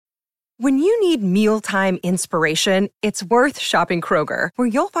When you need mealtime inspiration, it's worth shopping Kroger, where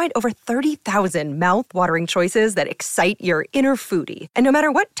you'll find over 30,000 mouth-watering choices that excite your inner foodie. And no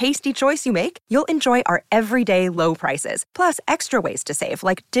matter what tasty choice you make, you'll enjoy our everyday low prices, plus extra ways to save,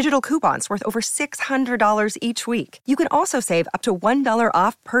 like digital coupons worth over $600 each week. You can also save up to $1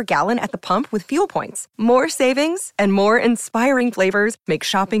 off per gallon at the pump with fuel points. More savings and more inspiring flavors make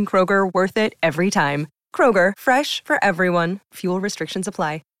shopping Kroger worth it every time. Kroger, fresh for everyone. Fuel restrictions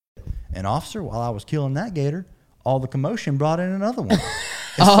apply. And officer, while I was killing that gator, all the commotion brought in another one. And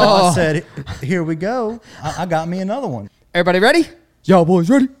so I said, here we go. I got me another one. Everybody ready? Y'all boys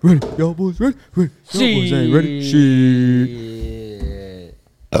ready? Ready. Y'all boys ready? Ready. Y'all boys ain't ready. Shit.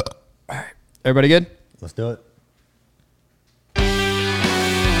 All right. Everybody good? Let's do it.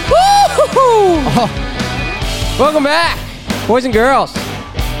 Oh. Welcome back, boys and girls.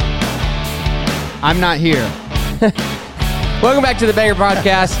 I'm not here. Welcome back to the Banger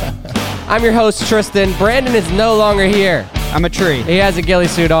Podcast. I'm your host, Tristan. Brandon is no longer here. I'm a tree. He has a ghillie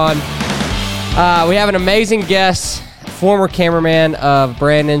suit on. We have an amazing guest, former cameraman of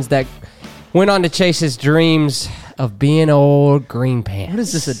Brandon's that went on to chase his dreams of being old green pants. What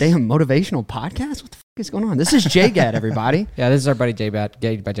is this, a damn motivational podcast? What the fuck is going on? This is J-Gad, everybody. Yeah, this is our buddy J-Bad.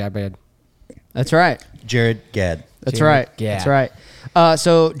 J-Bad. That's right. Jared Gad. That's Jared right. Gad. That's right.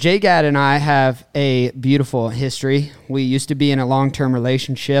 So J-Gad and I have a beautiful history. We used to be in a long-term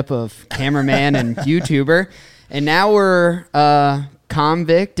relationship of cameraman and YouTuber, and now we're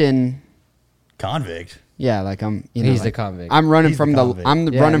convict and Convict? yeah, like I'm. He's like, the convict. I'm running He's from the the. convict.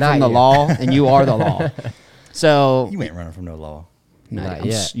 I'm Yeah, running not from the you. law, and you are the law. So You ain't running from no law. no, Not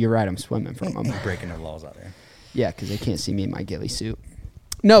yet. you're right. I'm swimming from them. Breaking no laws out there. Yeah, because they can't see me in my ghillie suit.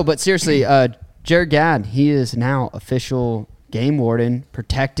 No, but seriously, Jared Gad, he is now official game warden,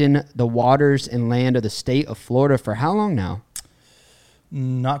 protecting the waters and land of the state of Florida for how long now?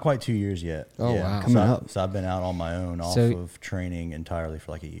 Not quite 2 years yet. Oh, wow. Coming so, up. So I've been out on my own off of training entirely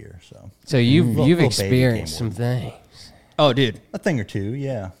for like a year. So you've Little experienced baby some game things. Oh, dude. A thing or two,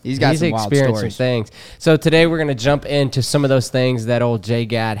 yeah. He's got some wild experienced stories. some things. So today we're going to jump into some of those things that old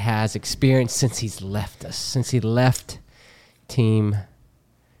J-Gad has experienced since he's left us, since he left Team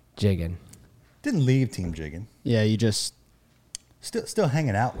Jiggin. Didn't leave Team Jiggin. Yeah, you just... Still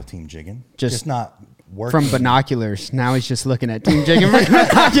hanging out with Team Jiggin. Just not working. From binoculars. Now he's just looking at Team Jiggin from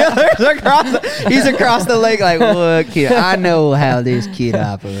binoculars. He's across the lake like, look here, I know how this kid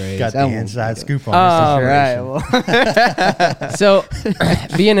operates. Got the inside scoop on All this right. situation. So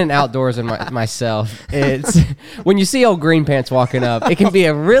being an outdoorsman myself, it's when you see old green pants walking up, it can be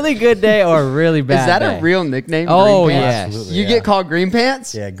a really good day or a really bad Is that day. a real nickname? Oh, Green Pants? yes. Absolutely, You yeah. get called Green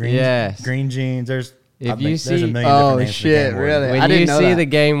Pants? Yeah, green, Yes. green jeans. There's If you there's see- a million Oh, different names for shit, game warden. really? When I didn't you know see that. the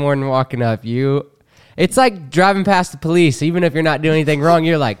game warden walking up, it's like driving past the police. Even if you're not doing anything wrong,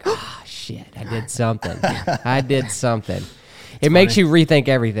 you're like, oh, shit, I did something. I did something. It makes you rethink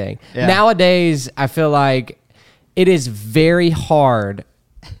everything. Yeah. Nowadays, I feel like it is very hard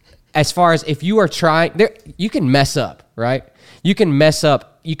as far as if you are trying, you can mess up, right? You can mess up.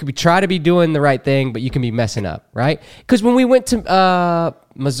 You could try to be doing the right thing, but you can be messing up, right? Because when we went to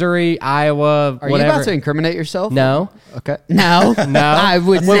Missouri, Iowa, Are whatever. you about to incriminate yourself? No. Okay. No. No. I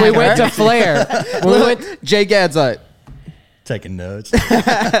would When we never. went to Flair. When we went Jay Gad's like, Taking notes. all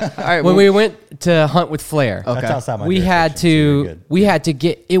right. when we went to hunt with Flair, Okay. That's outside my we had jurisdiction, so you're good. to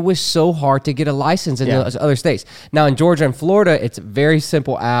get. It was so hard to get a license in Yeah. those other states. Now in Georgia and Florida, it's a very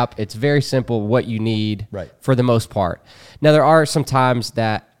simple app. It's very simple what you need Right. for the most part. Now there are some times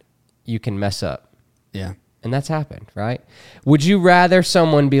that you can mess up, yeah. and that's happened, right? Would you rather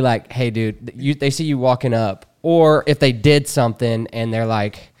someone be like, "Hey, dude," they see you walking up, or if they did something and they're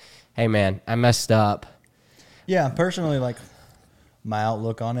like, "Hey, man, I messed up." Yeah, personally, like my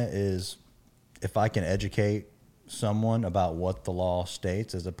outlook on it is if I can educate someone about what the law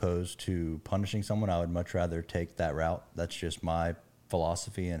states as opposed to punishing someone, I would much rather take that route. That's just my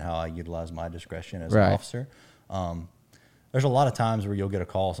philosophy and how I utilize my discretion as Right. an officer. There's a lot of times where you'll get a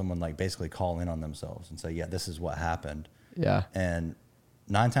call, someone like basically call in on themselves and say, yeah, this is what happened. Yeah. And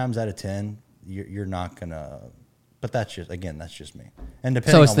 9 times out of 10, you're not going to, but that's just me. And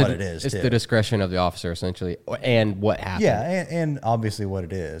depending on what it is, it's too. the discretion of the officer essentially, and what happened. Yeah, and obviously what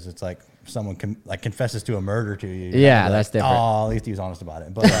it is. It's like if someone confesses to a murder to you. Yeah, you're like, that's different. Oh, at least he was honest about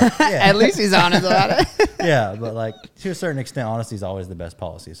it. But yeah, At least he's honest about it. yeah, but like to a certain extent, honesty is always the best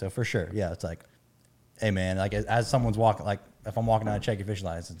policy. So for sure, yeah, it's like, hey man, like as someone's walking, like if I'm walking down to check your fishing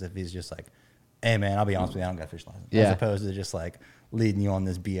license, if he's just like, hey man, I'll be honest with you, I don't got a fishing license. Yeah. As opposed to just like leading you on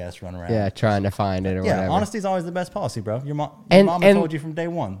this BS run around. Yeah, trying to find it or Yeah, whatever. honesty is always the best policy, bro. Your mama And- told you from day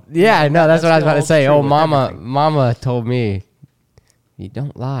one. Yeah, no, that's what I was still about to holds say. true Oh, with mama, everything. mama told me, you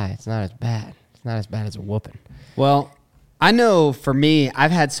don't lie. It's not as bad. It's not as bad as a whooping. Well, I know for me,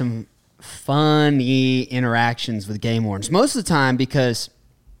 I've had some funny interactions with game wardens most of the time because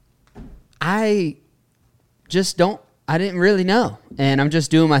I didn't really know. And I'm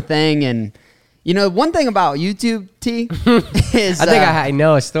just doing my thing. And, you know, one thing about YouTube, T, is... I think I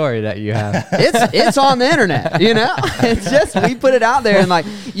know a story that you have. It's on the internet, you know? It's just, we put it out there and like,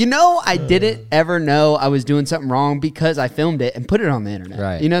 you know, I didn't ever know I was doing something wrong because I filmed it and put it on the internet.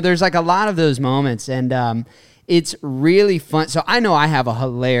 Right. You know, there's like a lot of those moments and it's really fun. So I know I have a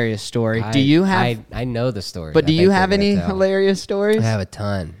hilarious story. Do you have... I know the story. But do you have any hilarious stories? I have a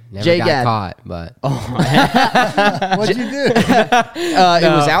ton. Never J got Gad. caught, but... What'd you do? It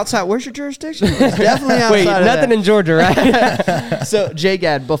was outside. Where's your jurisdiction? It was definitely outside Wait, of nothing that. in Georgia, right? So,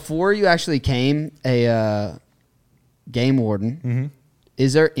 J-Gad, before you actually came a game warden,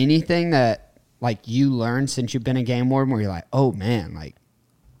 is there anything that like you learned since you've been a game warden where you're like, oh man, like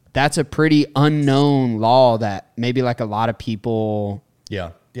that's a pretty unknown law that maybe like a lot of people...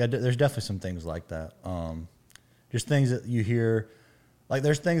 Yeah. There's definitely some things like that. Just things that you hear, like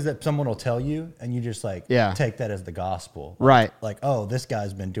there's things that someone will tell you, and you just like take that as the gospel, right? Like, oh, this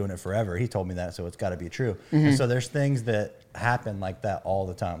guy's been doing it forever. He told me that, so it's got to be true. And so there's things that happen like that all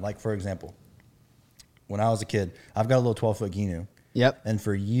the time. Like for example, when I was a kid, I've got a little 12-foot Ginu. Yep. And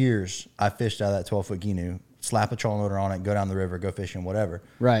for years, I fished out of that 12-foot Ginu, slap a trolling motor on it, go down the river, go fishing, whatever.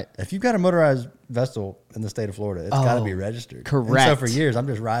 Right. If you've got a motorized vessel in the state of Florida, it's got to be registered. Correct. And so for years, I'm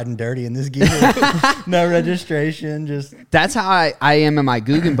just riding dirty in this Ginu. No registration, just... That's how I am in my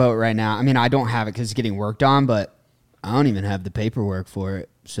Guggen boat right now. I mean, I don't have it because it's getting worked on, but I don't even have the paperwork for it.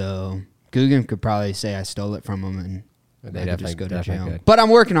 So Guggen could probably say I stole it from them and They I could just definitely- go to definitely jail. could. But I'm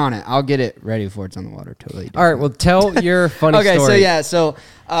working on it. I'll get it ready before it's on the water. Totally. All right, well, tell your funny Okay, story. so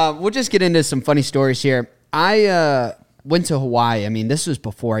we'll just get into some funny stories here. I went to Hawaii. I mean, this was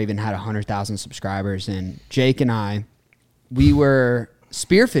before I even had 100,000 subscribers. And Jake and I, we were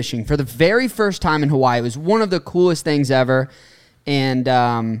spearfishing for the very first time in Hawaii. It was one of the coolest things ever. And,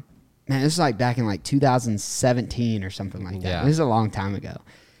 man, this was like back in like 2017 or something like that. Yeah. This is a long time ago.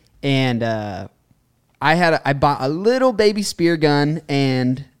 And I bought a little baby spear gun,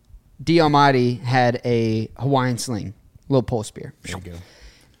 and D Almighty had a Hawaiian sling, little pole spear. There you go.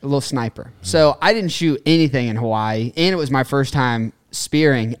 A little sniper. So I didn't shoot anything in Hawaii, and it was my first time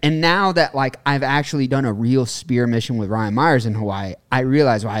spearing. And now that like I've actually done a real spear mission with Ryan Myers in Hawaii, I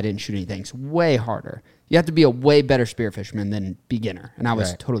realize why I didn't shoot anything. It's way harder. You have to be a way better spear fisherman than beginner, and I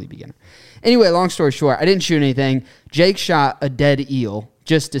was totally beginner. Anyway, long story short, I didn't shoot anything. Jake shot a dead eel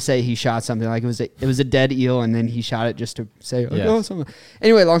just to say he shot something. Like it was a dead eel, and then he shot it just to say, oh, something.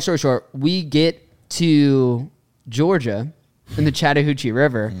 Anyway, long story short, we get to Georgia in the Chattahoochee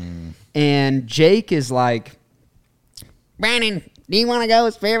River, and Jake is like, Brandon, do you want to go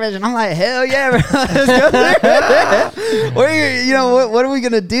spearfishing? I'm like, hell yeah, bro. Let's go there. What are we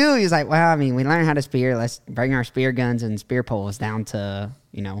going to do? He's like, well, I mean, we learned how to spear. Let's bring our spear guns and spear poles down to,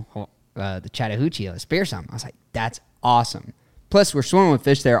 the Chattahoochee. Let's spear something. I was like, that's awesome. Plus, we're swimming with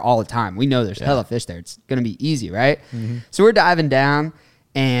fish there all the time. We know there's hella fish there. It's going to be easy, right? So we're diving down,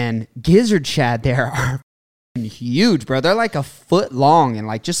 and gizzard shad there are huge, bro. They're like a foot long and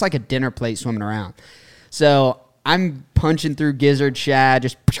like just like a dinner plate swimming around. So I'm punching through gizzard shad,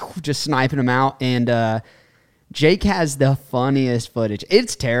 just sniping them out. And Jake has the funniest footage.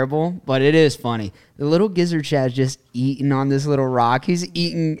 It's terrible, but it is funny. The little gizzard shad's just eating on this little rock. He's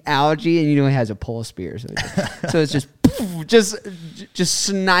eating algae, and he has a pole spear. So it's just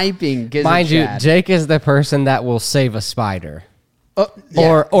sniping gizzard Mind you, shad. Jake is the person that will save a spider.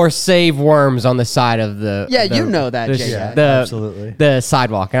 Yeah. Or save worms on the side of the you know that, Jake. Absolutely. the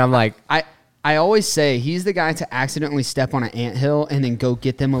sidewalk, and I'm like, I always say he's the guy to accidentally step on an anthill and then go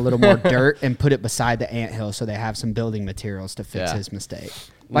get them a little more dirt and put it beside the anthill so they have some building materials to fix his mistake.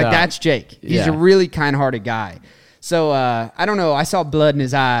 Like, that's Jake. He's a really kind-hearted guy. So, I don't know. I saw blood in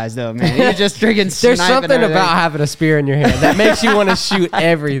his eyes, though, man. He was just drinking there's something about having a spear in your hand that makes you want to shoot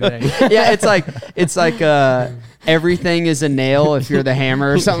everything. Yeah, it's like everything is a nail if you're the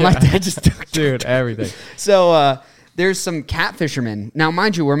hammer or something like that. Just Dude, everything. So, there's some cat fishermen. Now,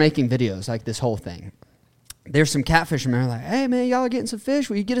 mind you, we're making videos like this whole thing. There's some cat fishermen who are like, hey, man, y'all are getting some fish.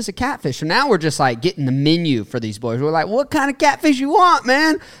 Will you get us a catfish? So now we're just like getting the menu for these boys. We're like, what kind of catfish you want,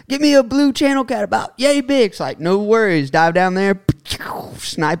 man? Give me a blue channel cat about yay big. It's like, no worries. Dive down there,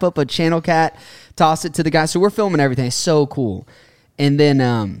 snipe up a channel cat, toss it to the guy. So we're filming everything. It's so cool. And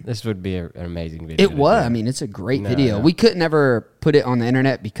then this would be an amazing video. it was. I mean, it's a great video. We couldn't ever put it on the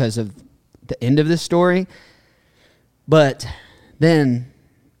internet because of the end of this story. But then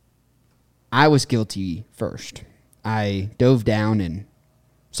I was guilty first. I dove down and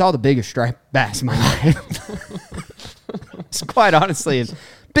Saw the biggest striped bass in my life. It's quite honestly the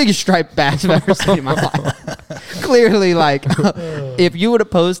biggest striped bass I've ever seen in my life. Clearly, like, if you would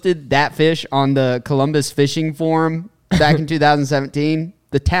have posted that fish on the Columbus Fishing Forum back in 2017,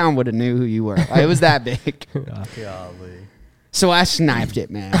 the town would have knew who you were. Like, it was that big. Golly. So I sniped it,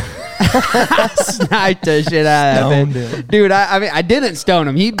 man. I sniped the shit out of it. Dude, I mean, I didn't stone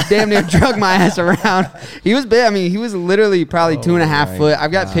him. He damn near drug my ass around. He was big. I mean, he was literally probably 2.5 foot.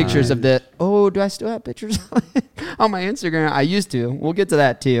 I've got pictures of the, do I still have pictures on my Instagram? I used to. We'll get to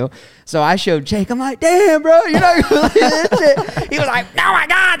that too. So I showed Jake. I'm like, damn, bro, you're not going to believe this shit. He was like, oh my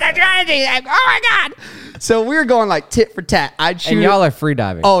God, that's crazy. Like, oh my God. So we were going like tit for tat. I'd shoot. And y'all are free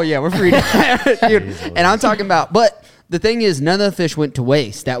diving. Oh, yeah, we're free diving. Dude. And I'm talking about, but the thing is, none of the fish went to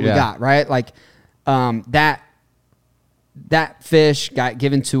waste that we got, right? Like, that fish got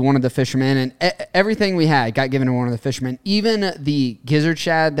given to one of the fishermen, and everything we had got given to one of the fishermen. Even the gizzard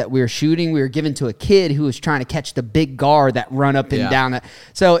shad that we were shooting, we were given to a kid who was trying to catch the big gar that run up and down that.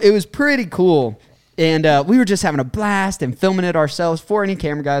 So it was pretty cool. And we were just having a blast and filming it ourselves for any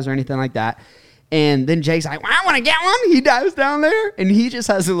camera guys or anything like that. And then Jake's like, well, I want to get one. He dives down there, and he just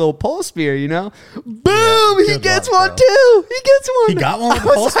has a little pole spear, you know? Boom! He gets one, too. He gets one. He got one with a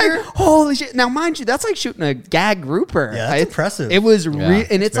pole spear? Like, holy shit. Now, mind you, that's like shooting a gag grouper. Yeah, that's impressive. It was and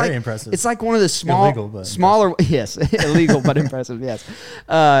it's very like impressive. It's like one of the Illegal, but smaller, yes, illegal but impressive, yes.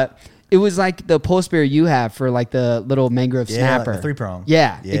 It was like the pole spear you have for like the little mangrove snapper. Like the 3-prong.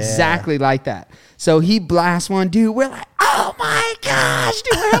 Yeah, exactly like that. So he blasts one, dude. We're like, oh my gosh,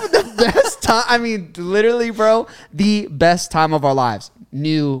 dude, we're having the best time. I mean, literally, bro, the best time of our lives.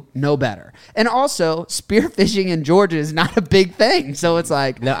 Knew no better. And also, spearfishing in Georgia is not a big thing. So it's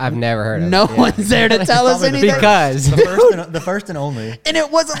like, No, I've never heard of it. no one's there to tell us Probably anything. Because the first and only. And it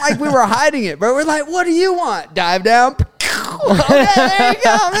wasn't like we were hiding it, bro. We're like, what do you want? Dive down. Okay, there you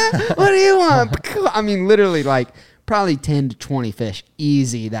go, man. What do you want? I mean, literally, like, probably 10 to 20 fish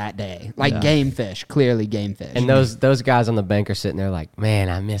easy that day. Like game fish, clearly game fish. And those guys on the bank are sitting there like, man,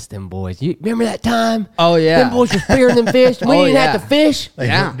 I miss them boys. You remember that time? Oh, yeah. Them boys were spearing them fish. We didn't have to fish. They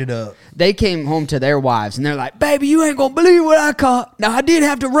hooked it up. They came home to their wives, and they're like, baby, you ain't going to believe what I caught. Now, I did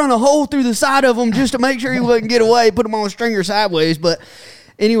have to run a hole through the side of him just to make sure he wouldn't get away, put him on a stringer sideways. But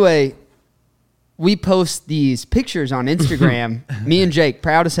anyway, we post these pictures on Instagram. Me and Jake,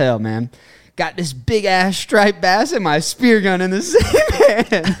 proud as hell, man. Got this big ass striped bass and my spear gun in the same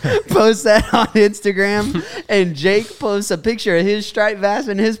hand. Post that on Instagram, and Jake posts a picture of his striped bass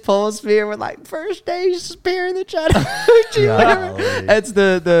and his pole spear. We're like, first day spearing the Chattahoochee. That's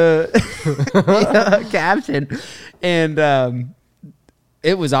the caption, and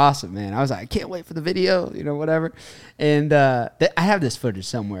it was awesome, man. I was like, I can't wait for the video, whatever. And I have this footage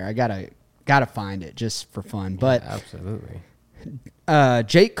somewhere. I gotta find it just for fun. But Absolutely.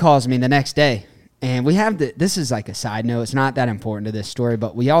 Jake calls me the next day, and we have this is like a side note. It's not that important to this story,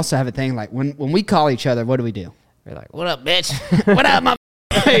 but we also have a thing like when we call each other, what do we do? We're like, what up, bitch? What up, my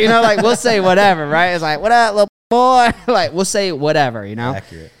like we'll say whatever, right? It's like, what up, little boy? Like we'll say whatever,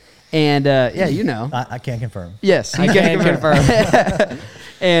 Accurate. And I can't confirm. Yes, I can confirm.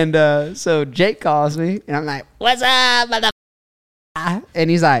 And so Jake calls me, and I'm like, what's up, mother? And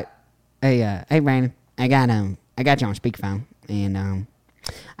he's like, hey Brandon, I got you on speakerphone, and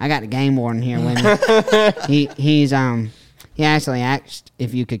I got the game warden here with me. He actually asked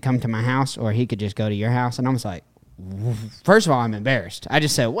if you could come to my house or he could just go to your house. And I was like, first of all, I'm embarrassed. I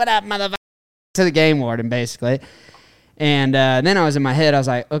just said, what up, motherfucker, to the game warden, basically. And then I was in my head, I was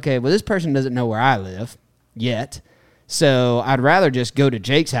like, okay, well, this person doesn't know where I live yet. So I'd rather just go to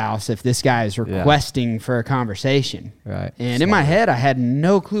Jake's house if this guy is requesting for a conversation. Right. And in my head, I had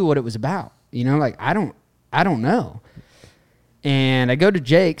no clue what it was about. Like, I don't know. And I go to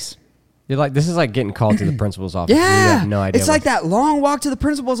Jake's. You're like, this is like getting called to the principal's office. Yeah. You have no idea. It's like that long walk to the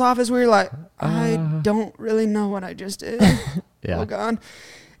principal's office where you're like, I don't really know what I just did. Yeah. Oh, God.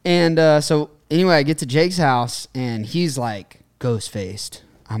 And so anyway, I get to Jake's house, and he's like ghost-faced.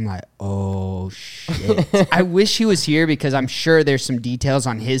 I'm like, oh, shit. I wish he was here because I'm sure there's some details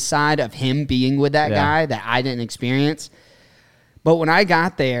on his side of him being with that guy that I didn't experience. But when I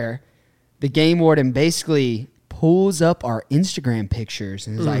got there, the game warden basically pulls up our Instagram pictures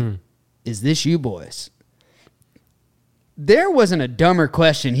and is like, is this you boys? There wasn't a dumber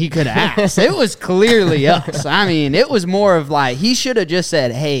question he could have asked. It was clearly us. I mean, it was more of like, he should have just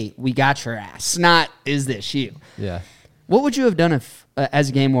said, hey, we got your ass. Not, is this you? Yeah. What would you have done if, as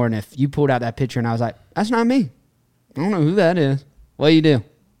a game warden, if you pulled out that picture and I was like, that's not me. I don't know who that is. What do you do?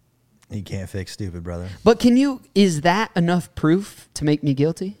 You can't fix stupid, brother. But is that enough proof to make me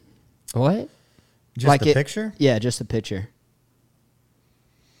guilty? What? Just Like the picture? Yeah, just the picture.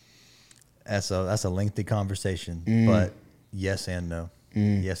 That's a lengthy conversation, but yes and no.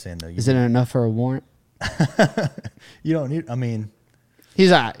 Yes and no. Is it enough for a warrant? You don't need. I mean,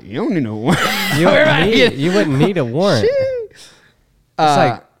 he's like, you don't need no warrant. You wouldn't need a warrant. It's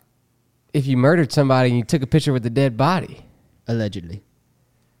like if you murdered somebody and you took a picture with the dead body. Allegedly.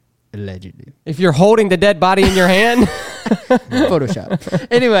 If you're holding the dead body in your hand. Photoshop.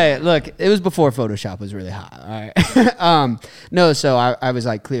 Anyway, look, it was before Photoshop was really hot. All right. No, so I was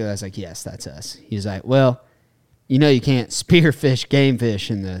like, clear. I was like, yes, that's us. He's like, well, you know, you can't spearfish game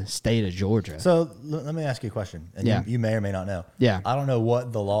fish in the state of Georgia. So let me ask you a question. And you may or may not know. Yeah. I don't know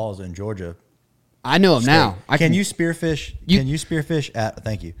what the laws in Georgia. I know them now. Can you spearfish? Can you spearfish at?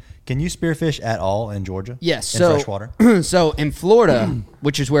 Thank you. Can you spearfish at all in Georgia? Yes. In freshwater. So in Florida,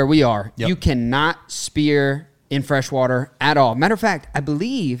 which is where we are, Yep. you cannot spear in freshwater at all. Matter of fact, I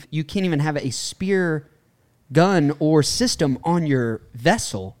believe you can't even have a spear gun or system on your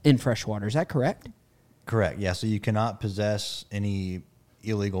vessel in freshwater. Is that correct? Correct. Yeah. So you cannot possess any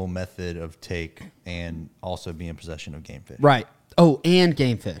illegal method of take and also be in possession of game fish. Right. Oh, and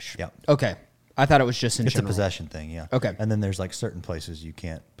game fish. Yep. Okay. I thought it was just in It's general. a possession thing. Yeah. Okay. And then there's like certain places you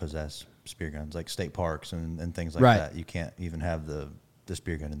can't possess spear guns, like state parks and things like Right. that. You can't even have the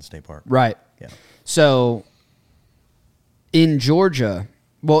spear gun in the state park. Right. Yeah. So in Georgia,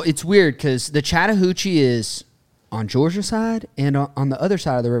 well, it's weird because the Chattahoochee is on Georgia side and on the other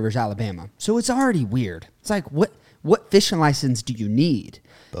side of the river is Alabama. So it's already weird. It's like, what fishing license do you need?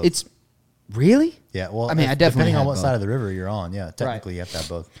 Both. It's really? Yeah. Well, I mean, I definitely depending on have what both. side of the river you're on. Yeah. Technically, you have to have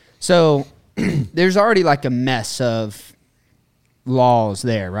both. So there's already like a mess of laws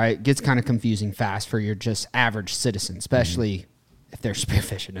there, right? It gets kind of confusing fast for your just average citizen, especially if they're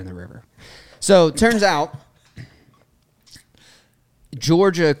spearfishing in the river. So it turns out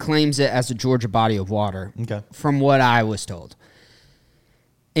Georgia claims it as a Georgia body of water, Okay. from what I was told.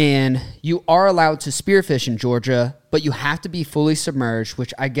 And you are allowed to spearfish in Georgia, but you have to be fully submerged,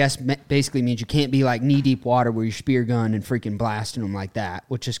 which I guess basically means you can't be like knee-deep water where you're spear gun and freaking blasting them like that,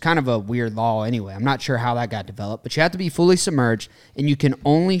 which is kind of a weird law anyway. I'm not sure how that got developed, but you have to be fully submerged, and you can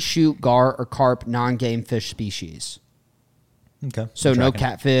only shoot gar or carp non-game fish species. Okay. So I'm no tracking.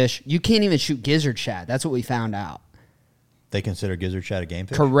 catfish. You can't even shoot gizzard shad. That's what we found out. They consider gizzard shad a game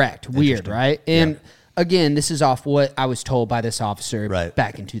fish? Correct. Weird, Interesting. right? And Yeah. again, this is off what I was told by this officer Right.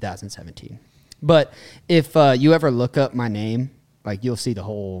 back in 2017. But if you ever look up my name, like you'll see the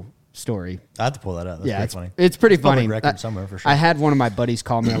whole story. I have to pull that up. That's Yeah, pretty funny. it's pretty Public funny. record somewhere for sure. I had one of my buddies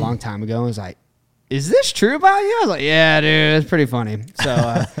call me a long time ago and was like, "Is this true about you?" I was like, "Yeah, dude, it's pretty funny."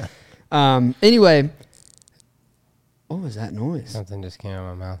 So anyway, what was that noise? Something just came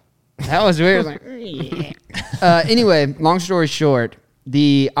out of my mouth. That was weird. Like, anyway, long story short,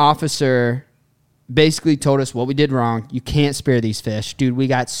 the officer basically told us what we did wrong. You can't spear these fish. Dude, we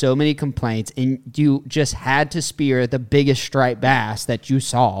got so many complaints, and you just had to spear the biggest striped bass that you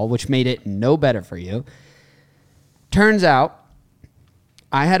saw, which made it no better for you. Turns out,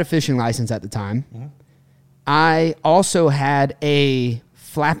 I had a fishing license at the time. Mm-hmm. I also had a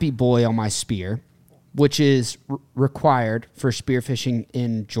flappy boy on my spear, which is required for spearfishing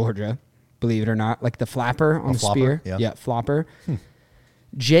in Georgia, believe it or not. Like the flapper on the flopper? spear. Yeah. Flopper.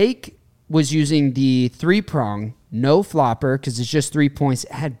 Jake was using the 3-prong, no flopper, because it's just 3 points.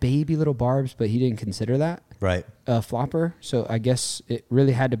 It had baby little barbs, but he didn't consider that Right. a flopper. So I guess it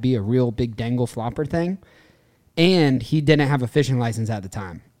really had to be a real big dangle flopper thing. And he didn't have a fishing license at the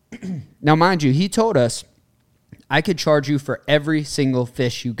time. Now, mind you, he told us I could charge you for every single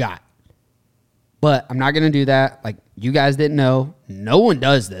fish you got. But I'm not going to do that. Like, you guys didn't know. No one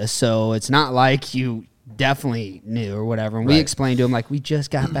does this. So it's not like you definitely knew or whatever. And we Right. explained to him, like, we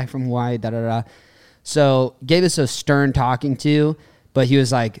just got back from Hawaii, da-da-da. So gave us a stern talking to. But he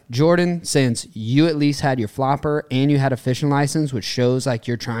was like, Jordan, since you at least had your flopper and you had a fishing license, which shows like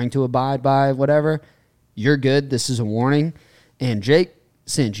you're trying to abide by whatever, you're good. This is a warning. And Jake,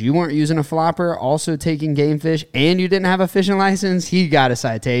 since you weren't using a flopper, also taking game fish, and you didn't have a fishing license, he got a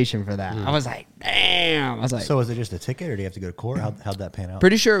citation for that. I was like, damn. I was like, So was it just a ticket, or do you have to go to court? How'd that pan out?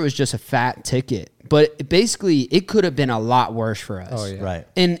 pretty sure it was just a fat ticket. But basically, it could have been a lot worse for us. Oh, yeah. Right.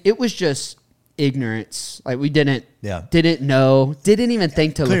 And it was just ignorance. Like, we didn't Yeah. know, didn't even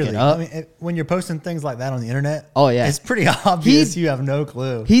think to look Clearly, it up. I mean, when you're posting things like that on the internet, Oh, yeah. it's pretty obvious you have no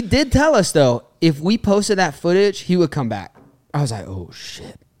clue. He did tell us, though, if we posted that footage, he would come back. I was like, oh,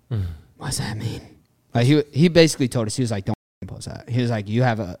 shit. What's that mean? Like, he basically told us, he was like, don't post that. He was like, you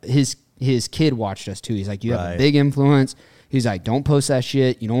have his kid watched us, too. He's like, you have a Right. big influence. He's like, don't post that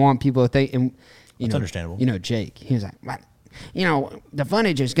shit. You don't want people to think. And, That's understandable. You know, Jake, he was like, what? the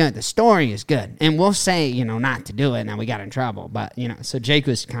footage is good, the story is good, and we'll say, not to do it, and then we got in trouble. But, so Jake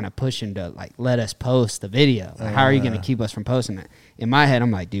was kind of pushing to, like, let us post the video. Like, how are you going to keep us from posting it? In my head,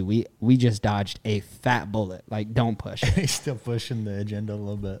 I'm like, dude, we just dodged a fat bullet. Like, don't push it. He's still pushing the agenda a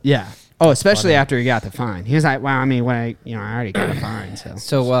little bit. Yeah. Oh, especially after he got the fine. He was like, well, I mean, I already got a fine, so.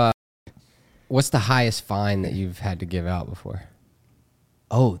 So, what's the highest fine that you've had to give out before?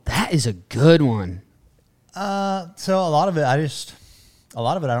 Oh, that is a good one. So a lot of it I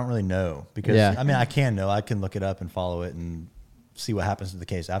don't really know because I mean I can look it up and follow it and see what happens to the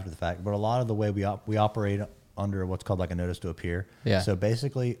case after the fact. But a lot of the way we operate under what's called like a notice to appear. Yeah. So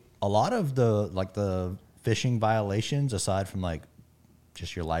basically, a lot of the fishing violations, aside from like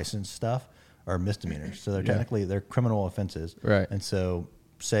just your license stuff, are misdemeanors. So they're technically they're criminal offenses. Right. And so,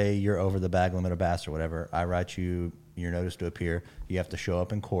 say you're over the bag limit of bass or whatever, I write you your notice to appear. You have to show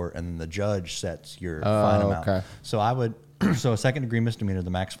up in court, and then the judge sets your fine amount. Okay. So so a second degree misdemeanor,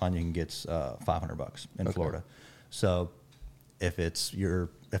 the max fine you can get's $500 in Florida. So if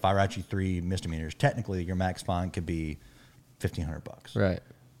I write you 3 misdemeanors, technically your max fine could be $1,500. Right.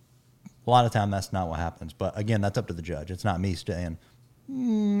 A lot of time that's not what happens, but again, that's up to the judge. It's not me saying, I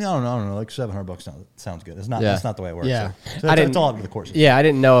don't know, like $700 sounds good. It's not. That's not the way it works. Yeah, so it's all up to the court system. Yeah, I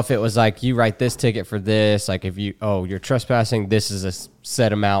didn't know if it was like you write this ticket for this. Like if you're trespassing, this is a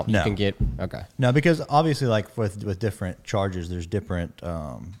set amount you can get. Okay. No, because obviously, like with different charges, there's different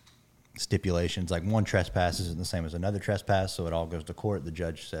stipulations. Like one trespass isn't the same as another trespass, so it all goes to court. The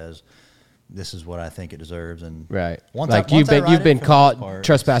judge says, this is what I think it deserves, and you've been caught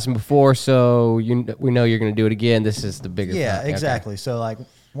trespassing before, so we know you're going to do it again. This is the bigger. Yeah, exactly. Okay. So like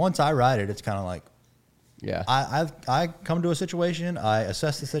once I write it, it's kind of like, I come to a situation, I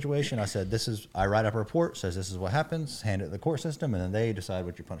assess the situation. I said I write up a report, says this is what happens, hand it to the court system, and then they decide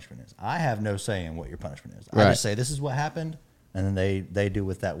what your punishment is. I have no say in what your punishment is. I just say this is what happened, and then they do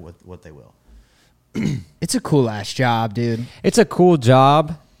with that what they will. It's a cool ass job, dude. It's a cool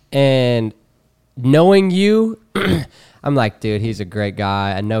job, and knowing you, I'm like, dude, he's a great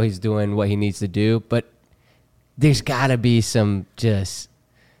guy. I know he's doing what he needs to do, but there's got to be some just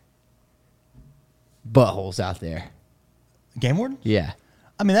buttholes out there. Game warden? Yeah.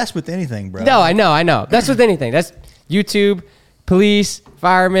 I mean, that's with anything, bro. No, I know. That's with anything. That's YouTube, police,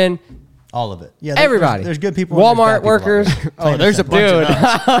 firemen. All of it. Yeah, everybody. There's good people. Walmart workers. There's a bunch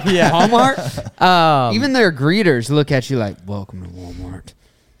of yeah. Walmart? Even their greeters look at you like, welcome to Walmart.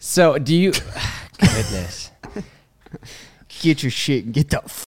 So do you... Goodness. Get your shit and get the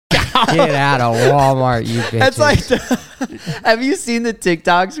get out of Walmart, you bitches. That's like have you seen the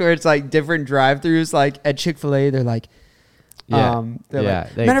TikToks where it's like different drive-thrus? Like at Chick-fil-A, they're like, matter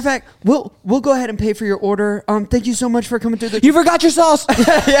of fact, we'll go ahead and pay for your order. Thank you so much for coming through. You forgot your sauce.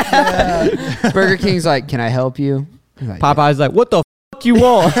 Burger King's like, can I help you? Like, Popeye's like, what the fuck you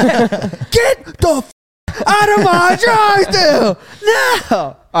want? Get the out of my drive-thru!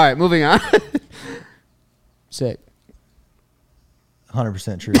 No. All right, moving on. Sick.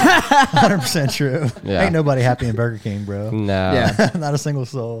 100% true. 100% true. Yeah. Ain't nobody happy in Burger King, bro. No. Yeah. Not a single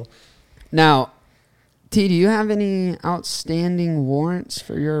soul. Now, T, do you have any outstanding warrants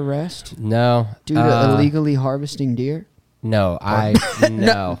for your arrest? No. Due to illegally harvesting deer? No.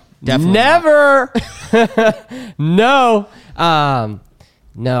 No. Definitely never. No.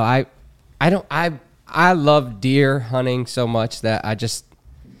 No. I don't. I love deer hunting so much that I just,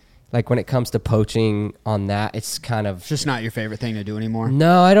 like, when it comes to poaching on that, it's kind of... It's just not your favorite thing to do anymore?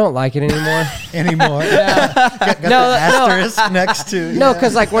 No, I don't like it anymore. Yeah. Got the asterisk next to... No,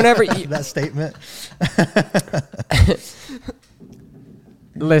 because, like, whenever... You, that statement.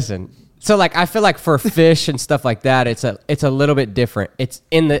 Listen. So, like, I feel like for fish and stuff like that, it's a little bit different. It's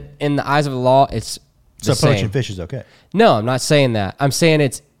in the eyes of the law, it's the same. Poaching fish is okay? No, I'm not saying that. I'm saying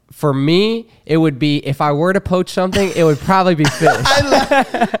it's... For me, it would be, if I were to poach something, it would probably be fish.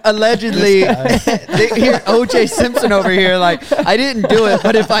 Allegedly, here, O.J. Simpson over here, like, I didn't do it,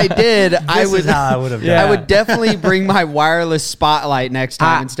 but if I did, I would have done it. I would definitely bring my wireless spotlight next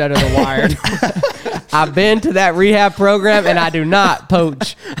time instead of the wired. I've been to that rehab program, and I do not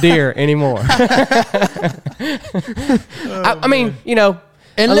poach deer anymore. I mean, you know,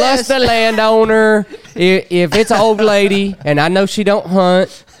 unless the landowner, if it's an old lady and I know she don't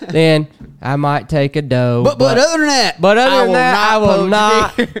hunt, then I might take a doe. But other than that, I will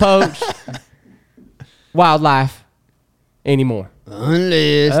not poach wildlife anymore.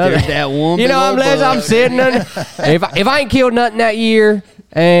 Unless there's that one. You know, unless I'm sitting in, if I ain't killed nothing that year,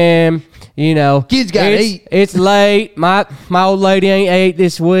 and you know, kids gotta eat. It's late. My old lady ain't ate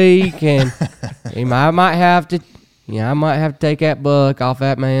this week, and I might have to. Yeah, I might have to take that buck off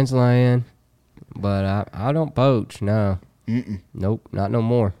that man's land, but I don't poach. No. Nope, not no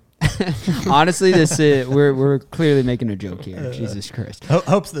more. Honestly, we're clearly making a joke here. Jesus Christ.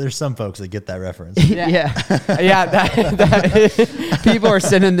 Hopes that there's some folks that get that reference. Yeah. Yeah, that People are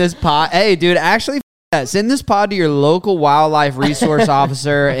sending this pod. Hey, dude, actually, send this pod to your local wildlife resource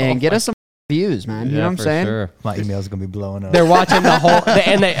officer and get us some views, man. You know what I'm saying? Sure. My email's gonna be blowing up. They're watching the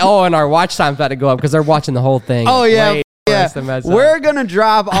whole, and our watch time's about to go up because they're watching the whole thing. Oh, yeah. Way Yeah, worse than mess up. we're going to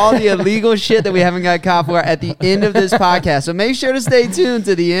drop all the illegal shit that we haven't got caught for at the end of this podcast. So make sure to stay tuned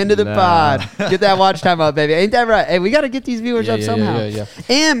to the end of the pod. Get that watch time up, baby. Ain't that right? Hey, we got to get these viewers up somehow. Yeah.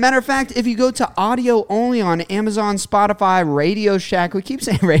 And matter of fact, if you go to audio only on Amazon, Spotify, Radio Shack, we keep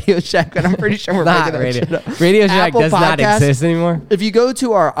saying Radio Shack, but I'm pretty sure we're Not making that Radio. shit up. Radio Shack Apple does not Podcasts. exist anymore. If you go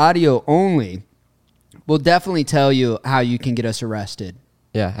to our audio only, we'll definitely tell you how you can get us arrested.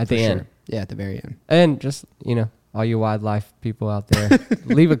 Yeah, at the For end. sure. Yeah, at the very end. And just, all you wildlife people out there,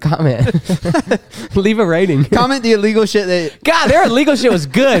 leave a comment. Leave a rating. Comment the illegal shit that... God, their illegal shit was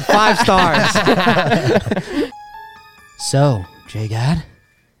good. 5 stars. So, J-God,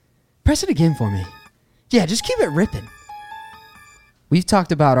 press it again for me. Yeah, just keep it ripping. We've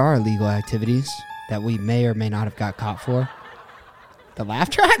talked about our illegal activities that we may or may not have got caught for. The laugh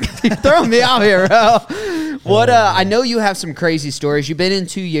track? You're throwing me out here, bro. I know you have some crazy stories. You've been in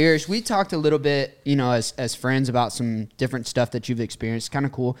 2 years. We talked a little bit, as friends about some different stuff that you've experienced. Kind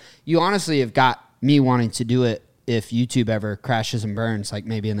of cool. You honestly have got me wanting to do it if YouTube ever crashes and burns, like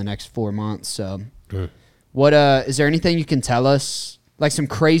maybe in the next 4 months. So, is there anything you can tell us, like some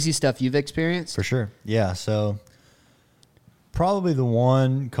crazy stuff you've experienced? For sure. Yeah. So probably the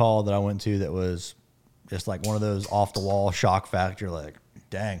one call that I went to that was just like one of those off the wall shock factor, like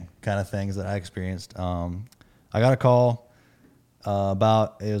dang kind of things that I experienced. I got a call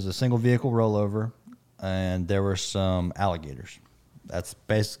it was a single vehicle rollover and there were some alligators. That's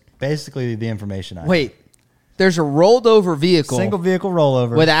basically the information I Wait, there's a rolled over had. vehicle. Single vehicle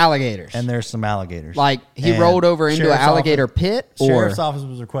rollover with alligators. and there's some alligators. Like he And rolled over into an sheriff's alligator office- pit? Or? Sheriff's office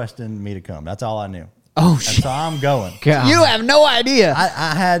was requesting me to come. That's all I knew. Oh, And shit. so I'm going. God. You have no idea.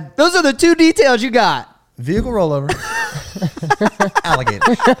 I had Those are the 2 details you got. vehicle rollover,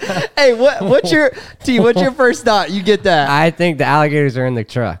 alligators. Hey, what's your first thought? You get that? I think the alligators are in the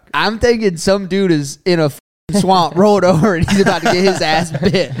truck. I'm thinking some dude is in a swamp, rolled over, and he's about to get his ass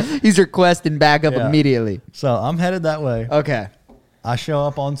bit. He's requesting backup Yeah. immediately. So I'm headed that way. Okay. I show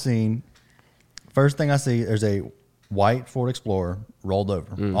up on scene. First thing I see, there's a white Ford Explorer rolled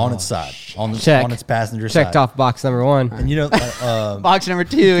over on its side, on Check. its passenger side. Checked off box number 1. And Box number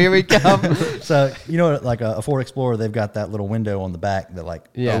 2, here we come. so like a Ford Explorer, they've got that little window on the back that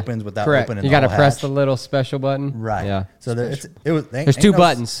opens without Correct. opening. You got to press the little special button. right. Yeah. So there's 2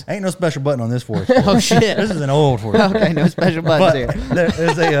 buttons. Ain't no special button on this Ford Explorer. Oh, shit. This is an old Ford Explorer. Okay, no special buttons But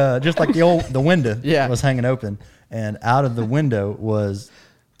here. there's just like the window Yeah. was hanging open, and out of the window was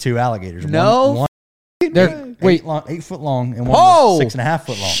 2 alligators. No one They're 8 foot long, and one Oh, was 6.5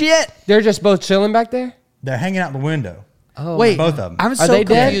 foot long. shit. They're just both chilling back there? They're hanging out the window. Oh. Wait, both of them. I'm Are so they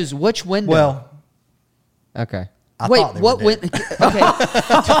dead? confused. Which window? Well, Okay. I Wait, thought they what were dead. Okay.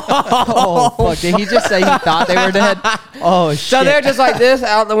 Oh, fuck. Did he just say he thought they were dead? Oh, shit. So they're just like this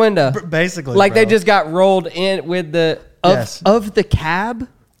out the window. Basically, Like they bro. just got rolled in with the... Yes. Of the cab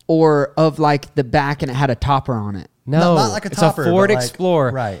or of like the back and it had a topper on it? No, not like a it's topper, a Ford but like-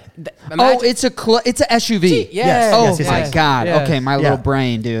 Explorer. right. Oh, it's a SUV. Yes. Oh yes, my yes. God. Yes. Okay, my Yeah. little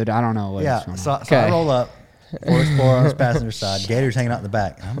brain, dude. I don't know what. Yeah. going on. So Okay. I roll up, Ford Explorer on his passenger side, gators hanging out in the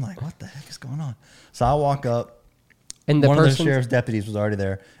back, and I'm like, what the heck is going on? So I walk up. And the One of the person... sheriff's deputies was already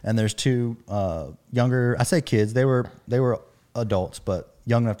there, and there's 2 younger. I say kids. They were adults, but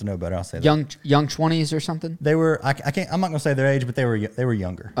young enough to know better. I'll say that. young 20s or something. They were. I can't. I'm not gonna say their age, but they were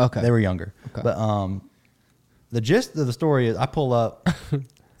younger. Okay. They were younger. Okay. But the gist of the story is, I pull up.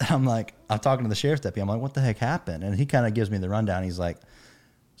 I'm talking to the sheriff's deputy. I'm like, what the heck happened? And he kind of gives me the rundown. He's like,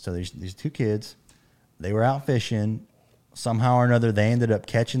 so these 2 kids, they were out fishing. Somehow or another, they ended up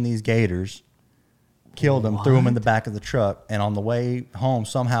catching these gators, killed them, threw them in the back of the truck, and on the way home,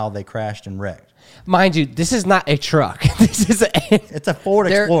 somehow they crashed and wrecked. Mind you, this is not a truck. This is It's a Ford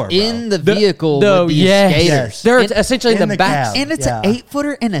They're Explorer. bro. in the vehicle with these yes. skaters. Yes. They're And- essentially in the the back. cab. And it's Yeah. an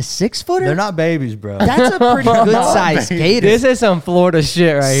 8-footer and a 6-footer? They're not babies, bro. That's a pretty good size gator. This is some Florida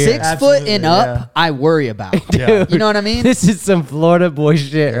shit right here. 6 foot and Absolutely, up, yeah. I worry about. Yeah. You know what I mean? This is some Florida boy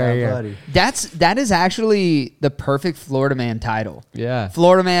shit Yeah, right here. buddy. That is actually the perfect Florida Man title. Yeah.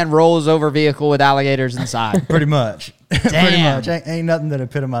 Florida Man rolls over vehicle with alligators inside. Pretty much. Pretty Damn. much. Ain't nothing that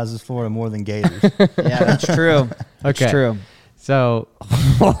epitomizes Florida more than gators. Yeah, that's true. That's Okay. true. So,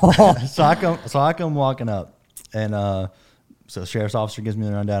 so I come walking up, and so the sheriff's officer gives me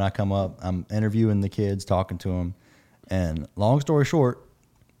the rundown. I come up, I'm interviewing the kids, talking to them, And long story short,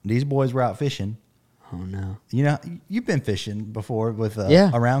 these boys were out fishing. Oh no. You know, you've been fishing before with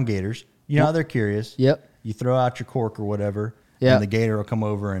Yeah. around gators. You know how they're curious. Yep. You throw out your cork or whatever, Yep. and the gator will come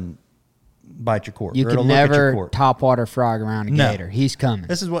over and bite your cork. You or it'll can look at your never cork. topwater frog around a No. gator. He's coming.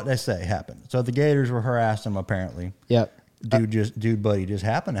 This is what they say happened. So the gators were harassing him apparently. Yep. Dude buddy just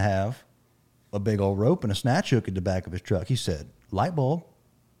happened to have a big old rope and a snatch hook at the back of his truck. He said, "Light bulb,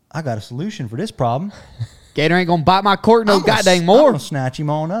 I got a solution for this problem. Gator ain't gonna bite my cork no goddamn I'm more. gonna snatch him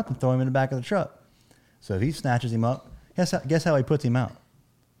on up and throw him in the back of the truck." So he snatches him up. Guess how he puts him out?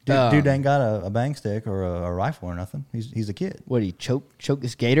 Dude ain't got a bang stick or a rifle or nothing. He's a kid. What, he choke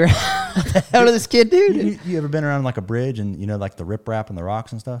this gator out? What the hell did this kid do? You ever been around like a bridge and you know like the riprap and the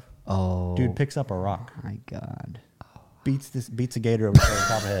rocks and stuff? Oh, Dude picks up a rock, my God. beats a gator over the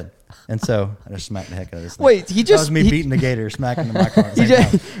top of the head, and so I just smacked the heck out of this thing. Wait, that was me beating the gator, smacking the microphone. At the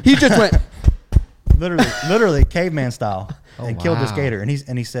same time. He just went. literally caveman style, and killed this wow. gator. And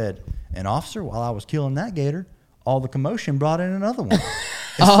he said, "An officer, while I was killing that gator, all the commotion brought in another one."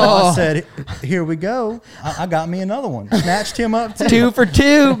 And so I said, "Here we go. I got me another one. Snatched him up too." 2 for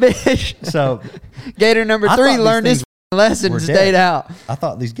 2, bitch. So Gator number I 3 thought these learned his things lesson were and dead. stayed out. I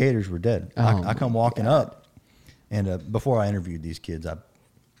thought these gators were dead. Oh I come walking up, and before I interviewed these kids, I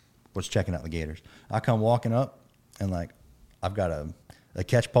was checking out the gators. I come walking up, and like I've got a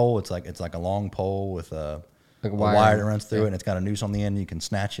catch pole. It's like a long pole with a wire that runs through it, and it's got a noose on the end. You can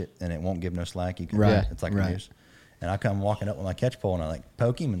snatch it, and it won't give no slack. You can, Right, it's like right. a noose. And I come walking up with my catch pole, and I like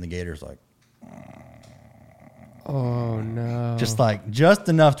poke him, and the gator's like, Oh no. just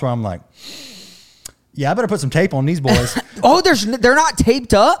enough to where I'm like, yeah, I better put some tape on these boys. Oh, they're not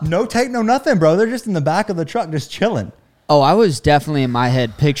taped up? No tape, no nothing, bro. They're just in the back of the truck, just chilling. Oh, I was definitely in my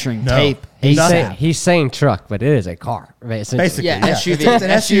head picturing No. tape. He's ASAP. saying truck, but it is a car. Basically, Yeah, SUV. It's an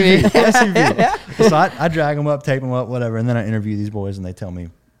SUV. SUV. SUV. So I drag them up, tape them up, whatever, and then I interview these boys, and they tell me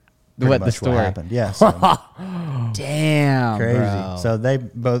pretty What the much story. what happened. Yeah, so Damn, crazy. bro. So they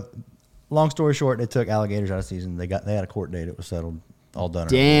both. Long story short, they took alligators out of season. They had a court date. It was settled, all done.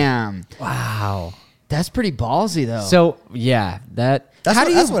 Damn. Wow. That's pretty ballsy, though. So yeah,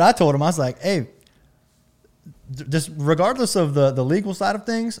 That's what I told him. I was like, hey, just regardless of the legal side of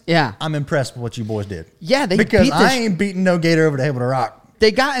things, Yeah. I'm impressed with what you boys did. Yeah, they because beat I ain't beating no gator over the head with a rock.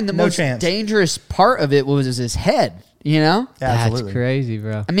 they got in the No most chance. dangerous part of it was his head, you know? Absolutely. that's crazy,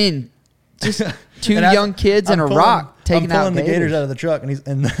 bro. I mean, just two And young kids and a rock taking I'm out pulling the gators gators. out of the truck,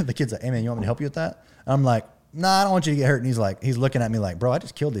 and the kid's like, "Hey man, you want me to help you with that?" And I'm like, "Nah, I don't want you to get hurt." And he's looking at me like, "Bro, I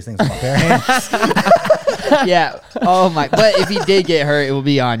just killed these things with my bare hands." Yeah. Oh my. But if he did get hurt, it will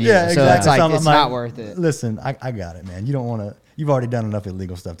be on you. Yeah, So exactly. it's like So I'm it's like, not worth it. Listen, I got it, man. You don't want to. You've already done enough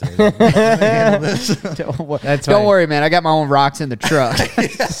illegal stuff today. Let me handle this. That's Don't right. worry, man. I got my own rocks in the truck.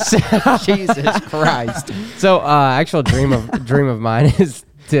 Jesus Christ. So actual dream of mine is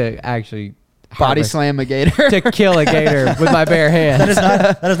to actually Body harvest- slam a gator. to kill a gator with my bare That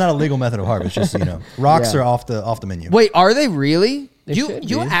hands. is not a legal method of harvest. Just so you know, rocks Yeah. are off the menu. Wait, are they really? They you should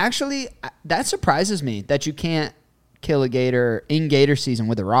you be. actually that surprises me that you can't kill a gator in gator season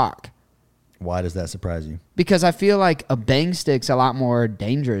with a rock. Why does that surprise you? Because I feel like a bang stick's a lot more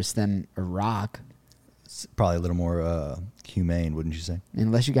dangerous than a rock. It's probably a little more humane, wouldn't you say?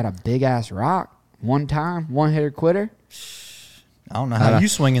 Unless you got a big ass rock. One time, one hitter quitter. I don't know how you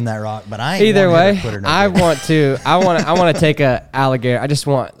swinging that rock, but I ain't Either one hitter way, quitter no I good. want to take a alligator. I just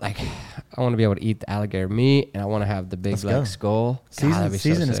want I want to be able to eat the alligator meat, and I want to have the big Let's go. skull. God, that'd be so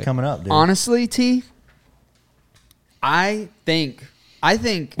Season is sick. coming up, dude. Honestly, T, I think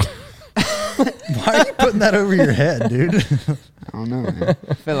Why are you putting that over your head, dude? I don't know, man.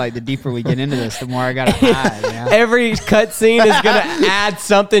 I feel like the deeper we get into this, the more I gotta hide. You know? Every cutscene is gonna add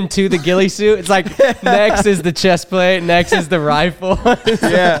something to the ghillie suit. It's like next is the chest plate, next is the rifle.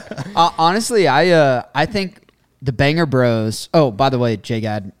 Yeah. Honestly, I think the Banger Bros. Oh, by the way,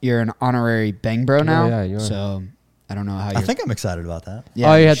 J-Gad, you're an honorary Bang Bro now. yeah, you are. So I don't know how. I think I'm excited about that. Yeah,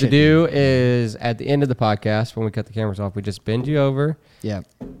 All you have to should do is at the end of the podcast, when we cut the cameras off, we just bend you over be. Yeah.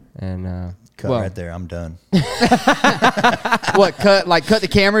 and Cut Well- right there. I'm done. What? Cut the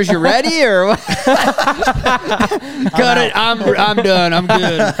cameras? You're ready or what? Cut it. I'm done. I'm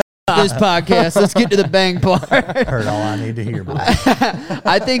good. This podcast. Let's get to the bang part. Heard all I need to hear. Boy.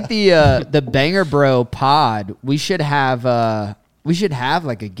 I think the Banger Bro pod. We should have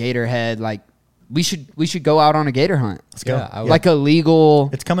like a gator head. Like we should go out on a gator hunt. Let's go. Yeah, I would- Like a legal.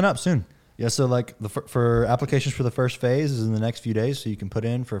 It's coming up soon. Yeah, so like for applications for the first phase is in the next few days, so you can put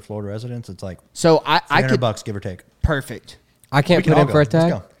in for Florida residents. It's like So I $300 could bucks, give or take. perfect. I can't We can put all in go. for a Let's tag.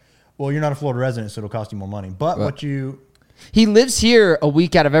 go. Well, you're not a Florida resident, so it'll cost you more money. But what you He lives here a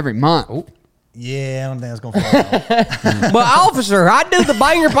week out of every month. Yeah, I don't think that's gonna fly off. But officer, I do the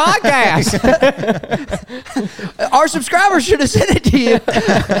Banger podcast. Our subscribers should have sent it to you.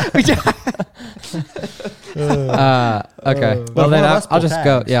 Okay. But Well, if then one of us I'll pull just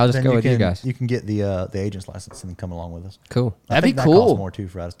go. tags, Yeah, I'll just then go with you guys. You can get the agent's license and come along with us. Cool. I That'd think be that cool. costs more too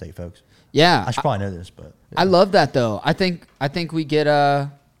for out of state folks. Yeah, I should probably know this, but I love that though. I think we get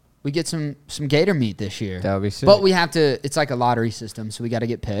some gator meat this year. That would be sick. But we have to. It's like a lottery system, so we got to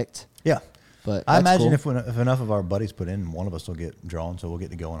get picked. yeah. But I that's imagine cool. if enough of our buddies put in, one of us will get drawn, so we'll get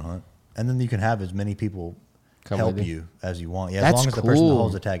to go on a hunt, and then you can have as many people Come help with you as you want. Yeah, That's as long as the person that cool.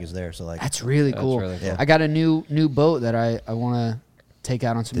 holds the tag is there. So like, That's really cool. really cool. Yeah. I got a new boat that I want to take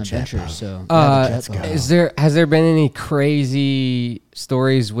out on some The jet adventures. boat. So yeah, the jet boat. Has there been any crazy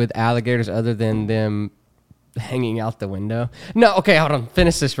stories with alligators other than them hanging out the window? No. Okay, hold on.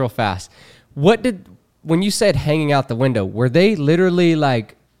 Finish this real fast. When you said hanging out the window, were they literally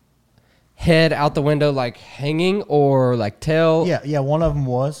like head out the window, like hanging, or like tail? yeah. One of them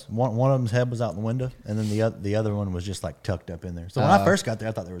was one of them's head was out the window, and then the other one was just like tucked up in there. So when I first got there,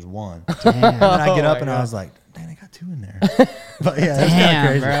 I thought there was one. And then I get up and I was like, dang, they got two in there. But yeah, it's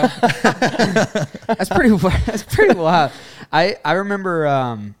kind of crazy. Bro. That's pretty wild. I remember.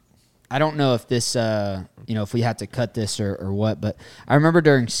 I don't know if this, if we had to cut this or what, but I remember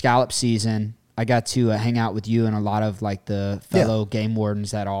during scallop season, I got to hang out with you and a lot of like the fellow game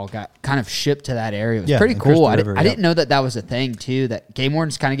wardens that all got kind of shipped to that area. It was pretty in cool. Crystal River, I didn't know that was a thing too, that game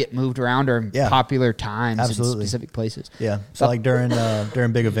wardens kind of get moved around during popular times Absolutely. in specific places. Yeah. So like during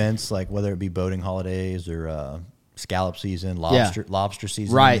big events, like whether it be boating holidays or scallop season, lobster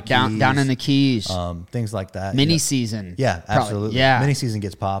season, Right, in the down in the Keys, Keys. things like that. Mini season. Yeah, probably. absolutely. Yeah. Mini season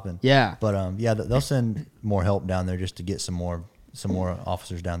gets popping. Yeah. But they'll send more help down there just to get some more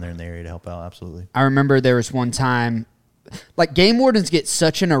officers down there in the area to help out. Absolutely. I remember there was one time, like game wardens get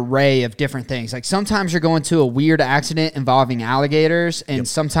such an array of different things. Like sometimes you're going to a weird accident involving alligators, and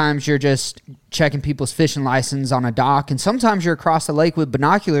sometimes you're just checking people's fishing license on a dock, and sometimes you're across the lake with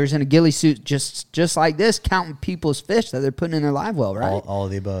binoculars in a ghillie suit, just like this, counting people's fish that they're putting in their live well, right? All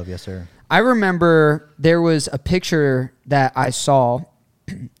of the above, yes, sir. I remember there was a picture that I saw.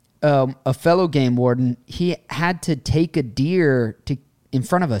 A fellow game warden, he had to take a deer in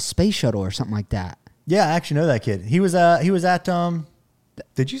front of a space shuttle or something like that. Yeah, I actually know that kid. He was at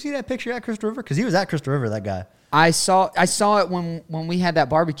did you see that picture at Crystal River? Because he was at Crystal River, that guy. I saw it when we had that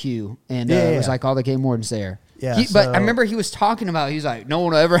barbecue, and it was like all the game wardens there. Yeah, But I remember he was talking about, he was like, no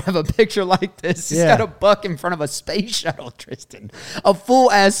one will ever have a picture like this. He's got a buck in front of a space shuttle, Tristan. A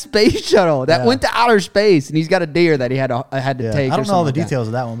full-ass space shuttle that went to outer space, and he's got a deer that he had to take. I don't know all the details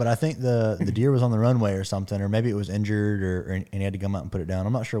of that one, but I think the deer was on the runway or something, or maybe it was injured, and he had to come out and put it down.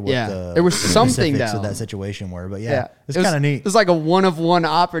 I'm not sure what there was something specifics down of that situation were, but it's kind of neat. It was like a one-of-one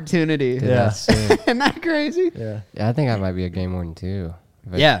opportunity. Yeah. Isn't that crazy? Yeah. I think I might be a game warden too.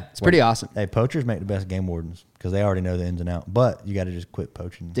 Yeah, it's pretty awesome. Hey, poachers make the best game wardens because they already know the ins and outs. But you got to just quit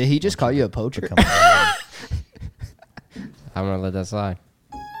poaching. Did he just call you a poacher? I'm gonna let that slide.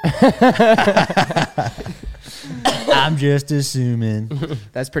 I'm just assuming.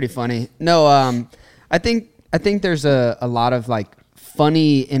 That's pretty funny. No, I think there's a lot of like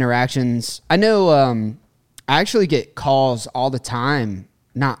funny interactions. I know I actually get calls all the time.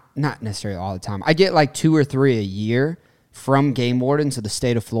 Not necessarily all the time. I get like 2 or 3 a year from game wardens of the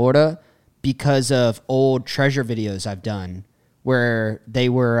state of Florida because of old treasure videos I've done where they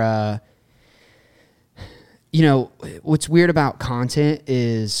were, what's weird about content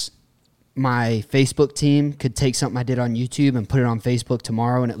is my Facebook team could take something I did on YouTube and put it on Facebook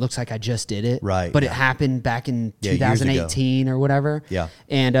tomorrow, and it looks like I just did it. Right. But it happened back in 2018 or whatever. Yeah.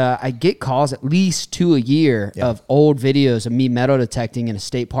 And I get calls at least 2 a year of old videos of me metal detecting in a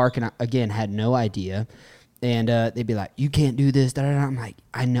state park, and I, again, had no idea. And they'd be like, you can't do this. Da, da, da. I'm like,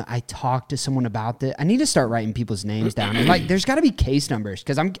 I know. I talked to someone about this. I need to start writing people's names down. And like, there's got to be case numbers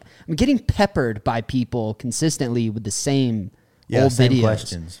because I'm getting peppered by people consistently with the same old same videos.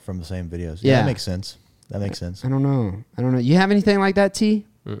 questions from the same videos. Yeah, that makes sense. That makes sense. I don't know. You have anything like that, T?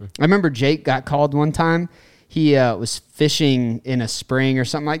 I remember Jake got called one time. He was fishing in a spring or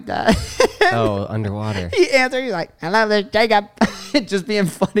something like that. Oh, underwater. He answered. He's like, "Hello, there, Jacob." Just being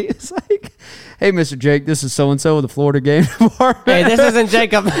funny. It's like, "Hey, Mr. Jake, this is so and so with the Florida Game Department. Hey, this isn't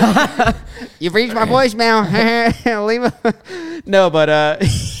Jacob. You've reached my voicemail. Leave a..." No, but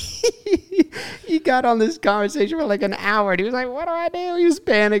he got on this conversation for like an hour, and he was like, "What do I do?" He was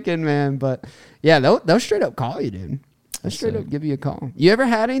panicking, man. But yeah, they'll straight up call you, dude. They'll straight up give you a call. You ever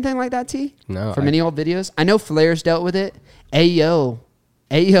had anything like that, T? No. From any old videos? I know Flair's dealt with it. Ayo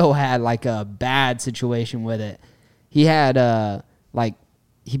had like a bad situation with it. He had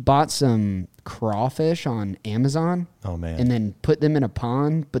he bought some crawfish on Amazon. Oh, man. And then put them in a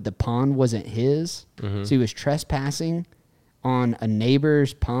pond, but the pond wasn't his. So he was trespassing on a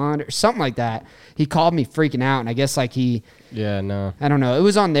neighbor's pond or something like that. He called me freaking out, and I guess like I don't know. It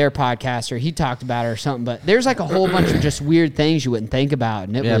was on their podcast or he talked about it or something, but there's like a whole bunch of just weird things you wouldn't think about.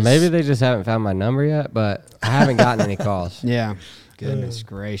 And it was, maybe they just haven't found my number yet, but I haven't gotten any calls. Yeah. Goodness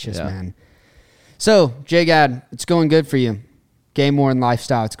gracious, man. So, J-Gad, it's going good for you. Game worn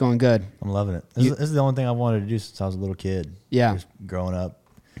lifestyle, it's going good. I'm loving it. This is the only thing I wanted to do since I was a little kid. Yeah. Just growing up,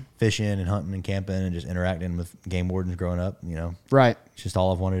 fishing and hunting and camping and just interacting with game wardens growing up, Right. It's just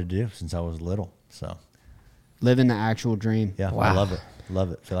all I've wanted to do since I was little. So living the actual dream. yeah, Wow. I love it.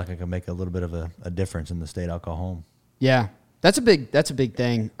 Love it. Feel like I can make a little bit of a difference in the state I'll call home. Yeah. That's a big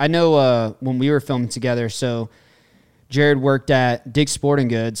thing. I know when we were filming together, so Jared worked at Dick's Sporting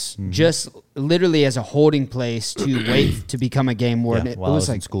Goods just literally as a holding place to wait to become a game warden. Yeah, It while I was was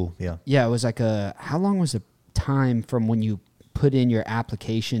like in school. Yeah. Yeah, it was like how long was the time from when you put in your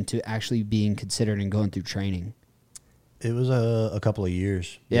application to actually being considered and going through training? It was a couple of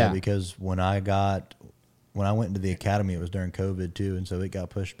years. Yeah. Because when I went into the academy, it was during COVID too, and so it got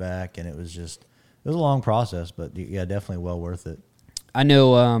pushed back, and it was a long process, but yeah, definitely well worth it. I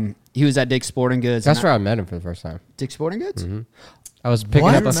know he was at Dick's Sporting Goods. That's where I met him for the first time. Dick's Sporting Goods? I was picking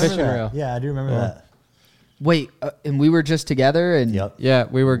up a Remember fishing that? reel. Yeah, I do remember that. Wait, and we were just together? And Yep. Yeah,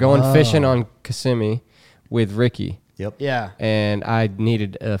 we were going fishing on Kissimmee with Ricky. Yep. Yeah. And I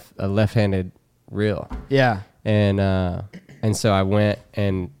needed a left-handed reel. Yeah. And so I went,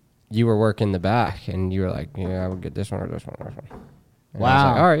 and you were working the back, and you were like, yeah, I would get this one or this one or this one. And I was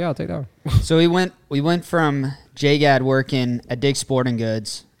Wow. like, all right, yeah, I'll take that one. So we went from J-Gad working at Dick's Sporting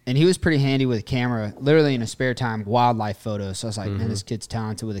Goods, and he was pretty handy with a camera, literally in his spare time, wildlife photos. So I was like, man, this kid's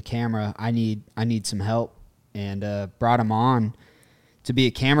talented with a camera. I need some help, and brought him on to be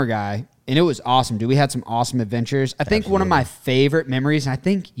a camera guy. And it was awesome, dude. We had some awesome adventures. I think one of my favorite memories, and I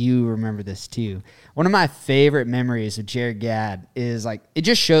think you remember this too, one of my favorite memories of Jared Gadd is like, it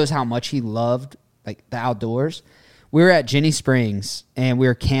just shows how much he loved like the outdoors. We were at Jenny Springs, and we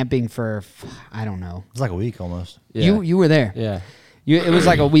were camping for, I don't know. It was like a week almost. Yeah. You were there. Yeah. It was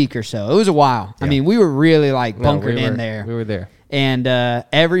like a week or so. It was a while. I mean, we were really like bunkered in there. We were there. And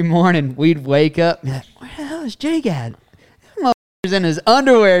every morning we'd wake up and be like, where the hell is J-Gad? That motherfucker's in his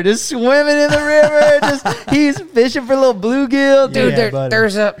underwear just swimming in the river. He's fishing for little bluegill. Dude,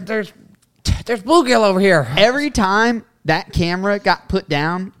 Yeah, there's bluegill over here. every time that camera got put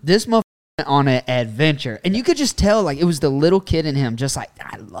down, this motherfucker went on an adventure. And you could just tell like it was the little kid in him just like,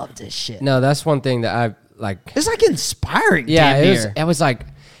 I love this shit. No, that's one thing that I like. It's like inspiring. Yeah, damn it was. near. It was like,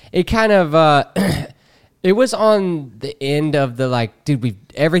 it kind of. It was on the end of the like, dude.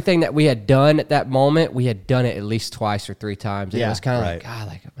 Everything that we had done at that moment, we had done it at least twice or three times. And Yeah, it was kind of right. like, God,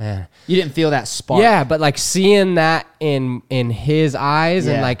 like man. You didn't feel that spark. Yeah, but like seeing that in his eyes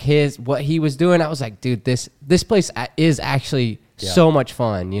and Yeah. like what he was doing, I was like, dude, this place is actually so much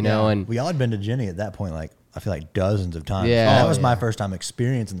fun, you know. And We all had been to Jenny at that point, like I feel like dozens of times. Yeah. And that was Oh, my first time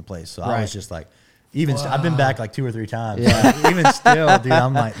experiencing the place, so I Right. was just like, I've been back like 2 or 3 times. Yeah. Even still, dude,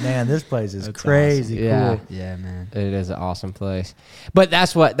 I'm like, man, this place is crazy cool. Yeah. Yeah, man. it is an awesome place. But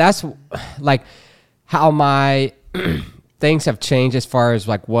that's like how my things have changed as far as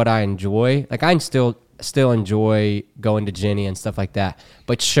like what I enjoy. Like I still enjoy going to Jenny and stuff like that.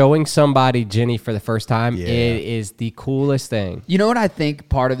 But showing somebody Jenny for the first time, Yeah. it is the coolest thing. You know what I think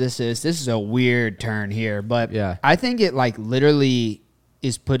part of this is? This is a weird turn here, but Yeah. I think it like literally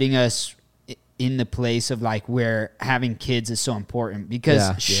is putting us in the place of like where having kids is so important because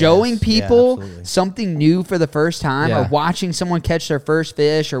Yeah. showing Yes. Yeah, people absolutely. something new for the first time Yeah. or watching someone catch their first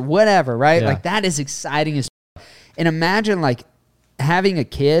fish or whatever, right? Yeah. Like that is exciting as and imagine like having a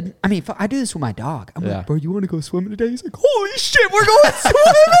kid. I mean, I do this with my dog. I'm Yeah. like, bro, you want to go swimming today? He's like, holy shit, we're going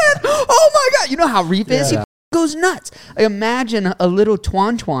swimming. Oh my God. You know how Reef is? He goes nuts. Imagine a little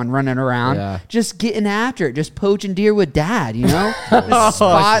Twan running around, Yeah. just getting after it, just poaching deer with dad, you know? Oh,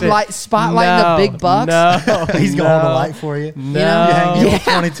 Spotlighting the big bucks. No, He's going on the light for you. You know? You hang your Yeah.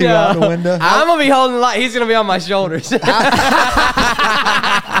 22 out the window. I'm gonna be holding the light. He's gonna be on my shoulders.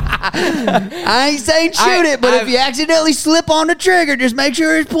 I ain't saying shoot it, but if you accidentally slip on the trigger, just make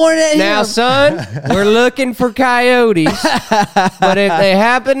sure it's pointed at Now, him. son, we're looking for coyotes, but if they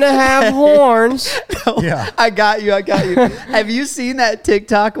happen to have horns, Yeah. I got you. Have you seen that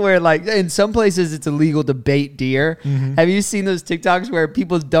TikTok where, like, in some places it's illegal to bait deer? Have you seen those TikToks where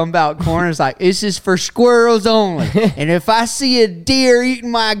people dump out corn? It's like, it's just for squirrels only. And if I see a deer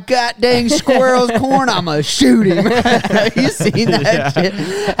eating my goddamn squirrel's corn, I'm going to shoot him. Have you seen that shit?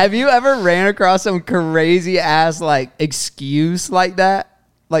 Have you ever ran across some crazy ass, like, excuse like that?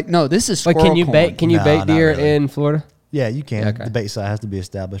 Like, no, this is Like, squirrel can you corn. bait? Can you No, bait not deer really. in Florida? Yeah, you can. Okay. The bait site has to be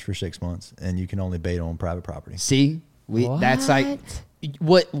established for 6 months, and you can only bait on private property. See, that's like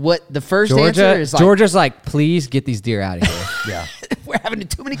What? what the first answer is. Like, Georgia's like, please get these deer out of here. Yeah. we're having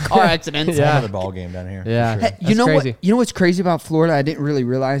too many car accidents. Yeah. Another ball game down here. Yeah. For sure. Hey, you That's know crazy. what? You know what's crazy about Florida? I didn't really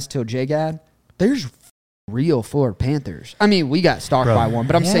realize till Jgad. There's real Florida Panthers. I mean, we got stalked Bro, by one,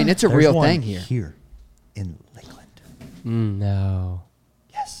 but I'm saying it's a There's real one thing here. Here in Lakeland. No.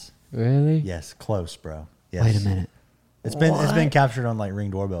 Yes. Really? Yes. Close, bro. Yes. Wait a minute. It's been captured on like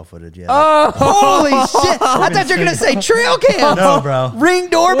Ring doorbell footage. Yeah. Holy shit! I thought you were gonna say trail cam. No, bro. Ring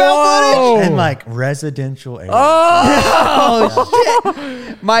doorbell footage. In like residential areas. Oh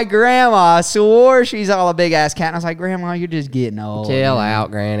shit! My grandma swore she's all a big ass cat. And I was like, Grandma, you're just getting old. Chill man." out,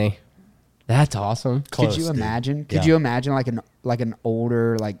 Granny. That's awesome. Could Close, you dude. imagine? Could Yeah. you imagine like an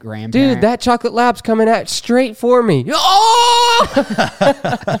older like grandparent? Dude, that chocolate lab's coming out straight for me. Oh!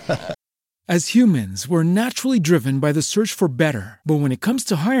 As humans, we're naturally driven by the search for better. But when it comes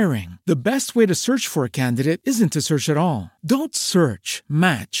to hiring, the best way to search for a candidate isn't to search at all. Don't search,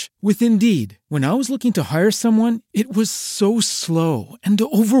 match with Indeed. When I was looking to hire someone, it was so slow and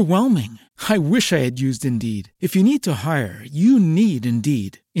overwhelming. I wish I had used Indeed. If you need to hire, you need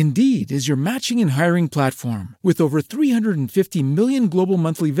Indeed. Indeed is your matching and hiring platform with over 350 million global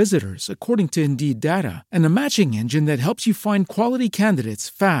monthly visitors, according to Indeed data, and a matching engine that helps you find quality candidates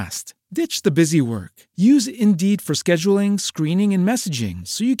fast. Ditch the busy work. Use Indeed for scheduling, screening, and messaging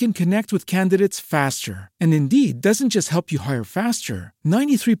so you can connect with candidates faster. And Indeed doesn't just help you hire faster.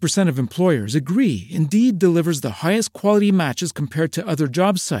 93% of employers agree Indeed delivers the highest quality matches compared to other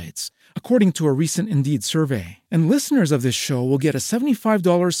job sites, according to a recent Indeed survey. And listeners of this show will get a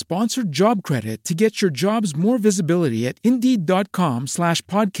 $75 sponsored job credit to get your jobs more visibility at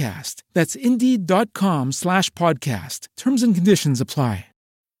Indeed.com/podcast. That's Indeed.com/podcast. Terms and conditions apply.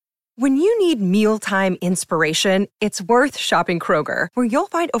 When you need mealtime inspiration, it's worth shopping Kroger, where you'll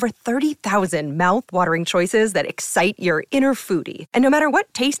find over 30,000 mouth-watering choices that excite your inner foodie. And no matter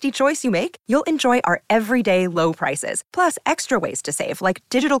what tasty choice you make, you'll enjoy our everyday low prices, plus extra ways to save, like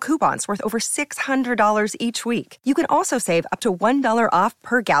digital coupons worth over $600 each week. You can also save up to $1 off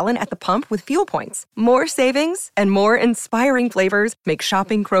per gallon at the pump with fuel points. More savings and more inspiring flavors make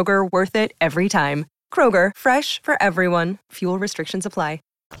shopping Kroger worth it every time. Kroger, fresh for everyone. Fuel restrictions apply.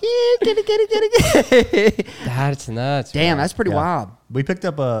 Get it. That's nuts. Damn, bro. that's pretty wild. We picked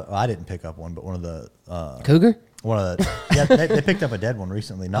up I didn't pick up one, but one of the Cougar? they picked up a dead one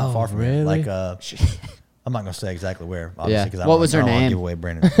recently, not far from really? me. Like I'm not gonna say exactly where, obviously, Yeah. because What was her name? Give away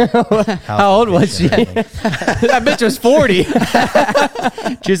Brandon. How old was she? That bitch was 40.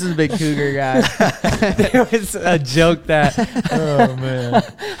 Just as a big cougar guy. There was a joke that, Oh man,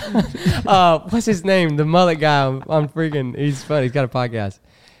 what's his name? The mullet guy on freaking, he's funny. He's got a podcast.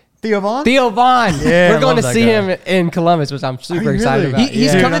 Theo Vaughn. Theo Vaughn. Yeah, We're going love to that see guy. him in Columbus, which I'm super you excited really? about.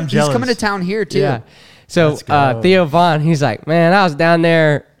 He's Dude, coming. I'm He's jealous. coming to town here too. Yeah. So Let's go. Theo Vaughn, he's like, man, I was down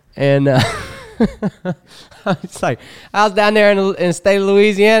there and it's like, I was down there in the state of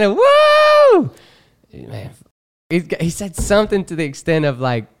Louisiana. Woo! Man, he said something to the extent of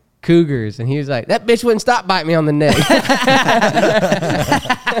like cougars, and he was like, that bitch wouldn't stop biting me on the neck.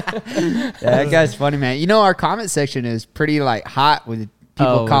 Yeah, that guy's funny, man. You know, our comment section is pretty like hot with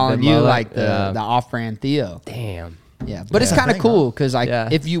people Oh, with calling the you mullet, like the yeah. off-brand Theo. Damn. Yeah, but it's Yeah. kind of cool because like Yeah.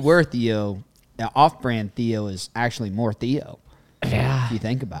 if you were Theo, off-brand Theo is actually more Theo. Yeah. If you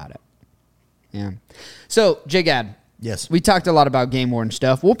think about it. Yeah. So, Jgad, Yes. we talked a lot about game warden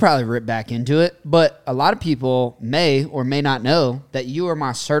stuff. We'll probably rip back into it, but a lot of people may or may not know that you are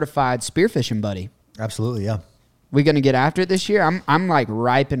my certified spearfishing buddy. Absolutely, yeah. We gonna get after it this year? I'm like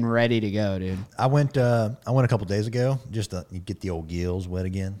ripe and ready to go, dude. I went a couple days ago just to get the old gills wet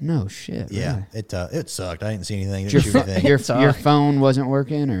again. No shit. Yeah, really. it sucked. I didn't see anything. Your, Didn't shoot anything. your phone wasn't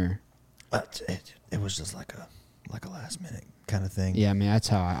working, or But it was just like a last minute kind of thing. yeah, I mean that's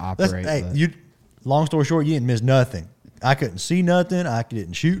how I That's, operate. hey, but- you. Long story short, you didn't miss nothing. I couldn't see nothing. I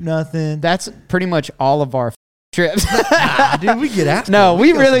didn't shoot nothing. That's pretty much all of our trips. Dude, we get after. No, it.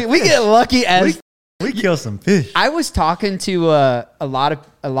 we get lucky as. We kill some fish. I was talking to a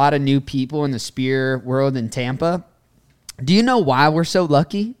lot of new people in the spear world in Tampa. Do you know why we're so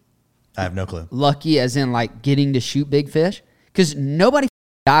lucky? I have no clue. Lucky as in like getting to shoot big fish? Because nobody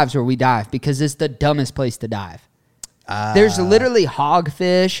dives where we dive because it's the dumbest place to dive. There's literally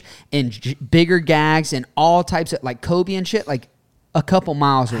hogfish and bigger gags and all types of like cobia and shit like a couple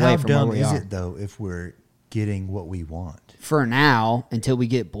miles away How from where dumb we is are. it though if we're getting what we want? For now, until we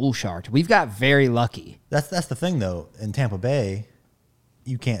get bull sharked, we've got very lucky. That's the thing though. In Tampa Bay,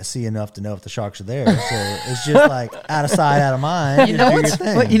 you can't see enough to know if the sharks are there. So it's just like out of sight, out of mind. You know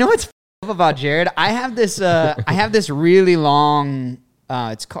what's about Jared? I have this really long.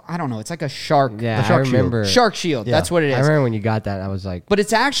 It's called, I don't know. It's like a shark. Yeah, shark I remember. Shield. Shark shield. Yeah. That's what it is. I remember when you got that. I was like, But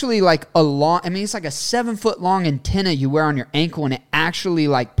it's actually like a long. I mean, it's like a 7-foot long antenna you wear on your ankle, and it actually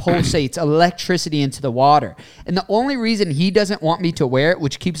like pulsates electricity into the water. And the only reason he doesn't want me to wear it,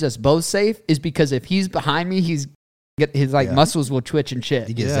 which keeps us both safe, is because if he's behind me, his muscles will twitch and shit.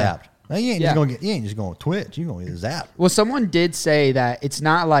 You get zapped. No, you ain't just going to twitch. You're going to get zapped. Well, someone did say that it's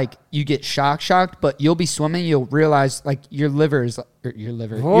not like you get shocked, but you'll be swimming, you'll realize like your liver, your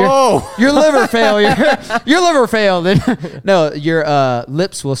liver failure, your liver failed. No, your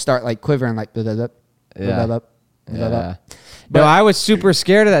lips will start like quivering, like blah, blah, blah, blah, blah, blah, blah. No, I was super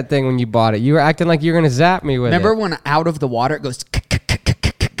scared of that thing when you bought it. You were acting like you were going to zap me with Remember it. when out of the water it goes?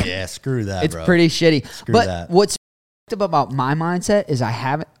 Yeah, screw that. It's bro. pretty shitty. Screw but that. What's up about my mindset is I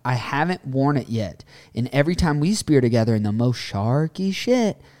haven't worn it yet, and every time we spear together in the most sharky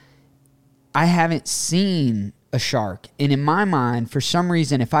shit, I haven't seen a shark. And in my mind, for some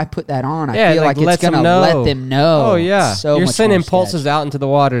reason, if I put that on, I feel like it's gonna let them know. Oh yeah, so you're much sending more pulses sketch. out into the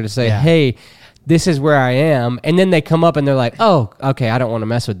water to say, Yeah. hey, this is where I am, and then they come up and they're like, oh, okay, I don't want to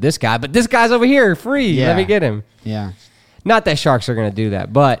mess with this guy, but this guy's over here free. Yeah. Let me get him. Yeah. Not that sharks are going to do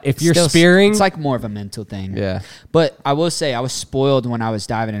that, but if you're Still, spearing, it's like more of a mental thing. Yeah. But I will say I was spoiled when I was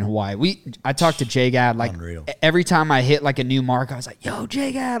diving in Hawaii. I talked to J-Gad like Unreal. every time I hit like a new mark, I was like, yo,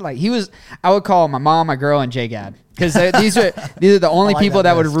 J-Gad. Like I would call my mom, my girl, and J-Gad. Because these are the only like people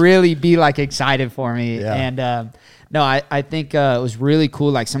that that would best. really be like excited for me. Yeah. And no, I think it was really cool,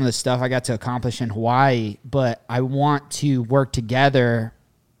 like some of the stuff I got to accomplish in Hawaii. But I want to work together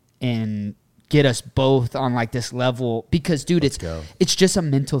and get us both on like this level because, dude, it's just a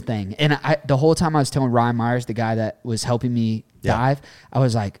mental thing. And the whole time I was telling Ryan Myers, the guy that was helping me dive, I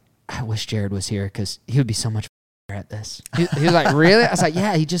was like, I wish Jared was here because he would be so much better at this. He was like, really? I was like,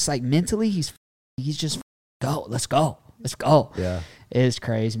 yeah. He just like mentally, he's just let's go. Yeah. It is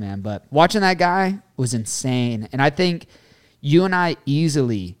crazy, man. But watching that guy was insane. And I think you and I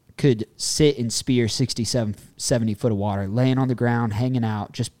easily could sit and spear 70 foot of water, laying on the ground, hanging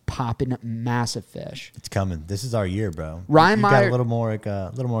out, just popping massive fish. It's coming. This is our year, bro. Ryan you Meyer, got a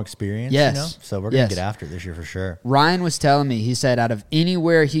little more experience, Yes. you know? So we're going to get after it this year for sure. Ryan was telling me, he said out of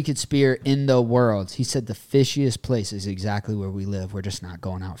anywhere he could spear in the world, he said the fishiest place is exactly where we live. We're just not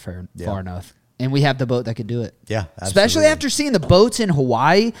going out far enough. And we have the boat that could do it. Yeah, especially after seeing the boats in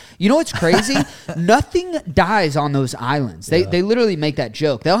Hawaii. You know what's crazy? Nothing dies on those islands. They literally make that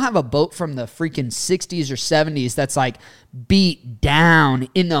joke. They'll have a boat from the freaking 60s or 70s that's like beat down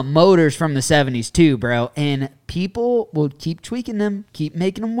in the motors from the 70s too, bro. And people will keep tweaking them, keep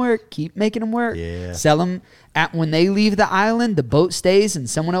making them work. Yeah. Sell them when they leave the island, the boat stays and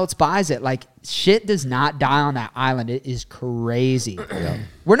someone else buys it. Like shit does not die on that island. It is crazy.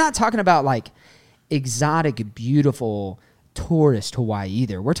 We're not talking about like exotic, beautiful tourist Hawaii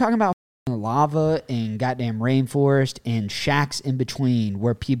either. We're talking about lava and goddamn rainforest and shacks in between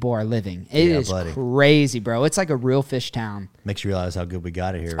where people are living. It is crazy, bro. It's like a real fish town. Makes you realize how good we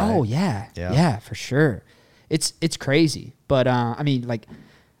got it here, right? Oh yeah, for sure. It's crazy, but I mean, like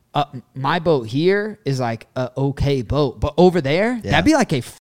my boat here is like a okay boat, but over there that'd be like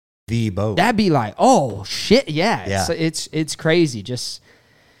the boat. That'd be like, oh shit, yeah. It's crazy. Just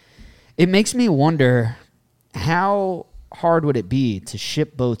it makes me wonder how hard would it be to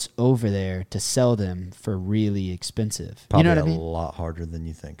ship boats over there to sell them for really expensive? Probably you know what I mean? a lot harder than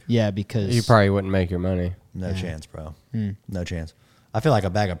you think. Yeah, because you probably wouldn't make your money. No chance, bro. No chance. I feel like a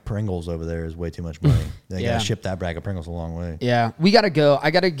bag of Pringles over there is way too much money. They got to ship that bag of Pringles a long way. Yeah, we got to go.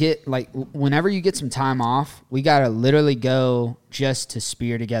 I got to get, like, whenever you get some time off, we got to literally go just to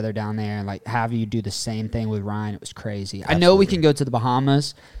spear together down there and, like, have you do the same thing with Ryan. It was crazy. Absolutely. I know we can go to the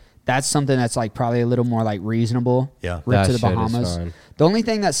Bahamas. That's something that's, like, probably a little more, like, reasonable. Yeah. Rip to the Bahamas. The only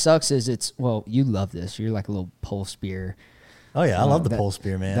thing that sucks is you love this. You're, like, a little pole spear. Oh, yeah. I love the pole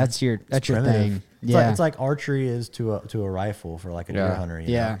spear, man. That's your thing. It's like archery is to a rifle for like a deer hunter.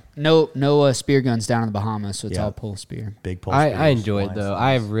 You know? No spear guns down in the Bahamas, so it's all pole spear. Big pole spear. I enjoy it though.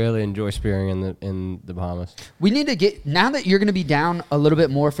 I really enjoy spearing in the Bahamas. We need to get, now that you're going to be down a little bit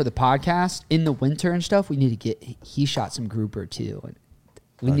more for the podcast in the winter and stuff, we need to get, he shot some grouper too.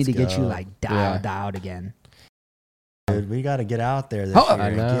 We need to get you like dialed again. Dude, we got to get out there this year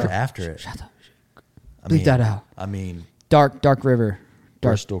and get after it. Shut up. Bleep that out. I mean, Dark River.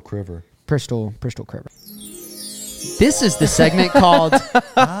 Bristol Criver. Bristol Criver. This is the segment called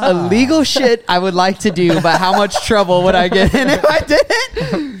Illegal Shit I Would Like to Do, but how much trouble would I get in if I did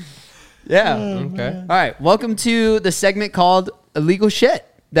it? Yeah. Okay. All right. Welcome to the segment called illegal shit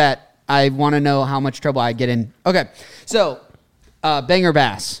that I want to know how much trouble I get in. Okay, so Banger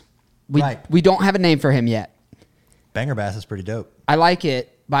Bass. We don't have a name for him yet. Banger Bass is pretty dope. I like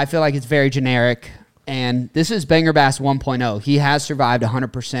it, but I feel like it's very generic. And this is Banger Bass 1.0. He has survived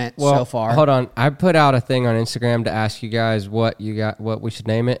 100% so far. Hold on. I put out a thing on Instagram to ask you guys what we should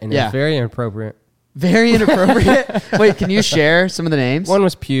name it, and it's very inappropriate. Very inappropriate. Wait, can you share some of the names? One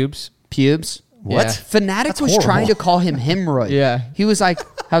was Pubes. Pubes. What? Yeah. Fanatic was trying to call him Hemorrhoid. Yeah. He was like,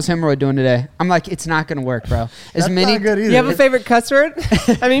 how's Hemorrhoid doing today? I'm like, it's not going to work, bro. That's not good either. You have a favorite cuss word?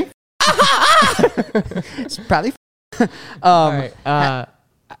 I mean, it's probably all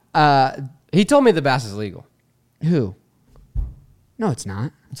right. He told me the bass is legal. Who? No, it's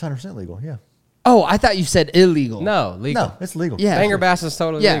not. It's 100% legal, yeah. Oh, I thought you said illegal. No, legal. No, it's legal. Yeah. Banger Bass is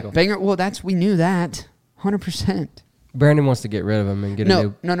totally legal. Banger. Well, we knew that. 100%. Brandon wants to get rid of him and get a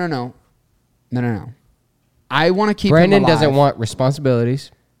new. No. I want to keep Brandon him alive. doesn't want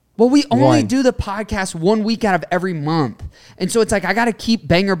responsibilities. Well, we only One. do the podcast 1 week out of every month. And so it's like, I got to keep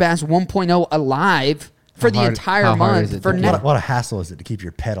Banger Bass 1.0 alive for the entire how hard month. is it For to do? next. What a hassle is it to keep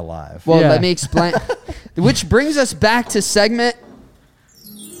your pet alive? Well, Yeah. let me explain. Which brings us back to segment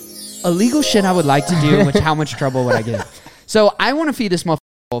illegal shit I would like to do, which how much trouble would I get? So I want to feed this motherfucker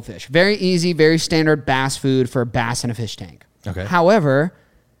goldfish. Very easy, very standard bass food for a bass in a fish tank. Okay. However,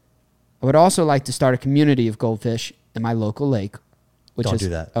 I would also like to start a community of goldfish in my local lake. Which Don't is, do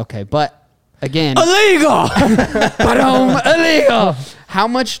that. Okay, but again, Illegal! illegal. How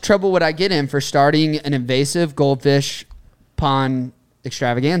much trouble would I get in for starting an invasive goldfish pond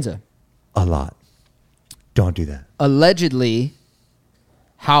extravaganza? A lot. Don't do that. Allegedly,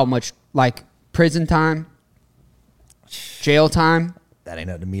 how much, like prison time, jail time? That ain't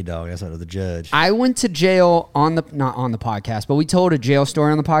up to me, dog. That's up to the judge. I went to jail not on the podcast, but we told a jail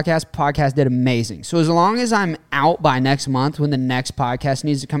story on the podcast. Podcast did amazing. So as long as I'm out by next month when the next podcast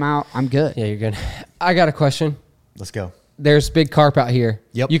needs to come out, I'm good. Yeah, you're good. I got a question. Let's go. There's big carp out here.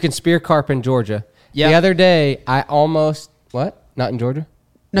 Yep. You can spear carp in Georgia. Yep. The other day, I almost... What? Not in Georgia?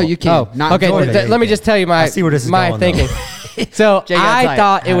 No, you can't. Oh, Not okay. Georgia. Let me just tell you I see where this is my going, thinking. though. So Jay God's I like,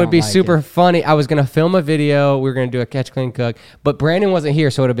 thought it I would be don't like super it. funny. I was going to film a video. We were going to do a catch, clean, cook. But Brandon wasn't here,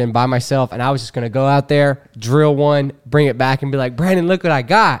 so it would have been by myself. And I was just going to go out there, drill one, bring it back, and be like, Brandon, look what I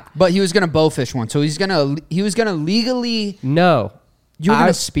got. But he was gonna bowfish one, so he was gonna legally. No. You were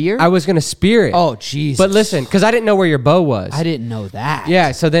gonna spear? I was going to spear it. Oh, Jesus. But listen, because I didn't know where your bow was. I didn't know that.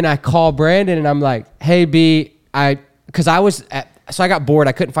 Yeah, so then I call Brandon and I'm like, "Hey B, because so I got bored.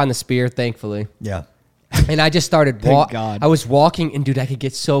 I couldn't find the spear, thankfully, Yeah. and I just started. Thank God. I was walking, and dude, I could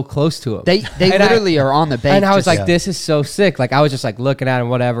get so close to him. They And literally are on the bank. and I was just- like, "This is so sick!" Like I was just like looking at him,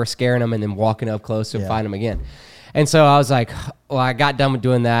 whatever, scaring him, and then walking up close to Yeah. find him again. And so I was like, well, I got done with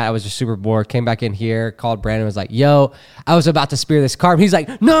doing that. I was just super bored. Came back in here, called Brandon, was like, "Yo, I was about to spear this carp." He's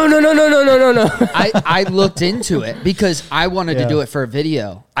like, "No." I looked into it because I wanted to Yeah. do it for a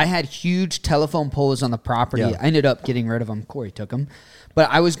video. I had huge telephone poles on the property. Yeah. I ended up getting rid of them. Corey took them. But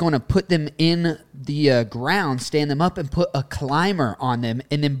I was going to put them in the ground, stand them up, and put a climber on them,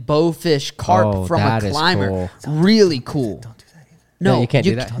 and then bowfish carp Oh, from that a is climber. cool. Really cool. Don't do that either. No, you can't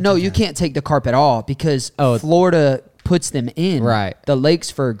do that. No, you can't take the carp at all because Florida puts them in the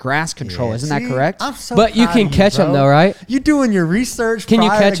lakes for grass control. Yeah, Isn't see? that correct? I'm so But you proud can of catch 'em bro. though, right? You doing your research Can you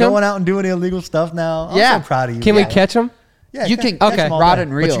prior catch to 'em? going out and doing illegal stuff now? I'm Yeah. so proud of you. Can we Yeah. catch him? Yeah, You catch- can- catch okay, 'em all rod day.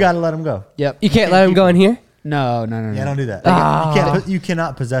 and reel. But you got to let them go. Yep. You can't let him go in here. No. Yeah, don't do that. You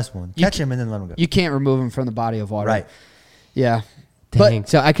cannot possess one. Catch him and then let him go. You can't remove them from the body of water. Right. Yeah. Dang.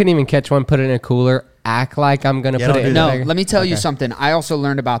 So I couldn't even catch one, put it in a cooler, act like I'm going to Yeah, put don't it do in that. a No, let me tell you something. I also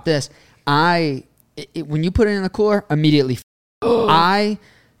learned about this. When you put it in the cooler, immediately I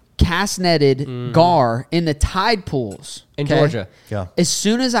cast netted gar in the tide pools in okay? Georgia. Yeah. As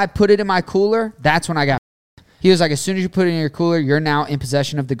soon as I put it in my cooler, that's when I got. He was like, as soon as you put it in your cooler, you're now in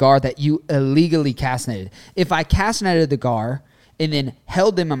possession of the gar that you illegally cast netted. If I cast netted the gar and then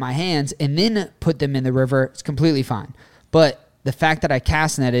held them in my hands and then put them in the river, it's completely fine. But the fact that I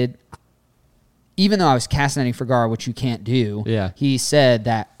cast netted, even though I was cast netting for gar, which you can't do, he said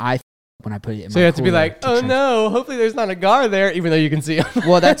that when I put it in So my you have to be cooler like, oh change. no, hopefully there's not a gar there, even though you can see him.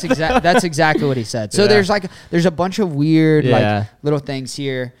 Well, that's exactly what he said. So Yeah. there's a bunch of weird Yeah. like little things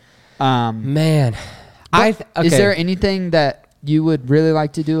here. Man. Is there anything that you would really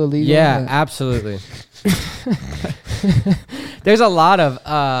like to do illegal? Yeah, absolutely. There's a lot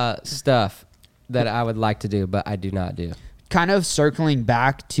of stuff that I would like to do, but I do not do. Kind of circling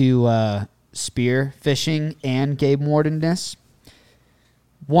back to spear fishing and game wardenness.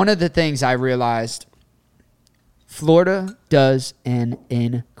 One of the things I realized, Florida does an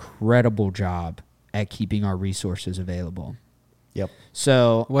incredible job at keeping our resources available. Yep.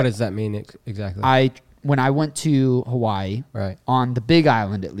 So What does that mean exactly? when I went to Hawaii, Right. on the Big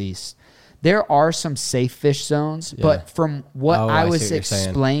Island at least, there are some safe fish zones, Yeah. but from what Oh, I I see was what you're saying.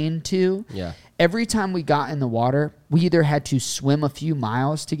 explained to, Yeah. every time we got in the water, we either had to swim a few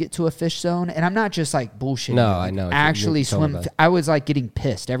miles to get to a fish zone, and I'm not just like bullshitting. No, you, I like, know. Actually You're swim. totally right. I was like getting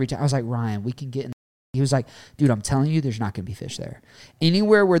pissed every time. I was like, Ryan, we can get in. He was like, dude, I'm telling you, there's not going to be fish there.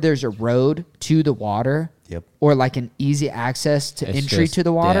 Anywhere where there's a road to the water, Yep. or like an easy access to It's entry just to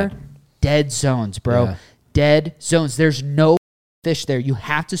the water, dead. dead zones, bro. Yeah. Dead zones. There's no fish there. You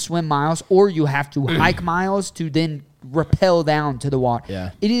have to swim miles, or you have to hike miles to then rappel down to the water.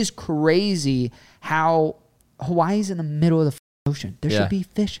 Yeah. It is crazy how Hawaii's in the middle of the ocean. There Yeah. should be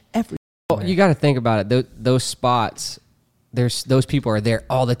fish everywhere. Well, you got to think about it. Those spots, those people are there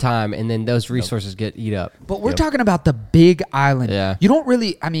all the time, and then those resources get eat up. But we're talking about the Big Island. Yeah. You don't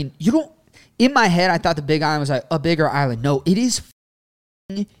really, I mean, you don't, in my head, I thought the Big Island was like a bigger island. No, it is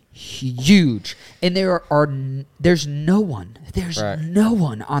huge. And there's no one. There's Right. no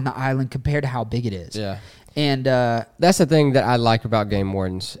one on the island compared to how big it is. Yeah. And That's the thing that I like about game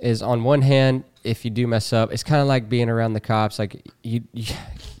wardens is, on one hand, if you do mess up, it's kind of like being around the cops. Like you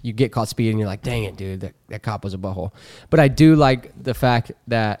get caught speeding, you're like, dang it, dude, that cop was a butthole. But I do like the fact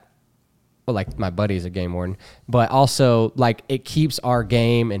that, well, like my buddy's a game warden, but also like it keeps our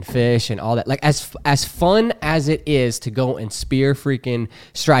game and fish and all that. Like as fun as it is to go and spear freaking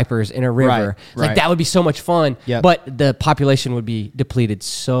stripers in a river, Right. like that would be so much fun. Yep. But the population would be depleted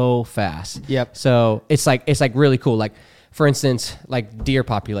so fast. Yep. So it's like really cool. Like for instance, like deer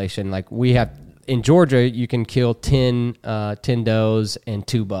population, like we have in Georgia, you can kill 10 does and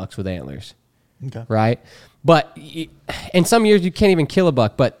 2 bucks with antlers. Okay. Right. But in some years you can't even kill a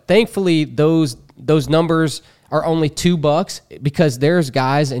buck. But thankfully those numbers are only 2 bucks, because there's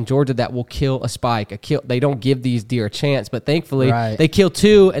guys in Georgia that will kill a spike. They don't give these deer a chance, but thankfully Right. they kill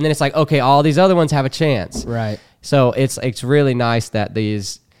 2, and then it's like, okay, all these other ones have a chance. Right. So it's really nice that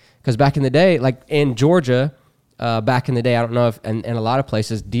these, because back in the day, like in Georgia, back in the day, I don't know if, and a lot of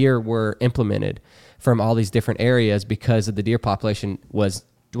places, deer were implemented from all these different areas because of the deer population was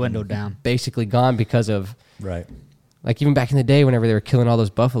dwindled down. basically gone because of, Right. like even back in the day whenever they were killing all those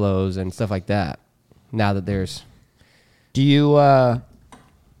buffaloes and stuff like that. Now that there's, Do you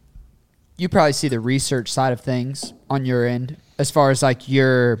you probably see the research side of things on your end as far as like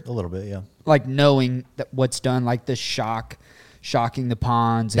your A little bit, yeah. like knowing that what's done, like the shocking the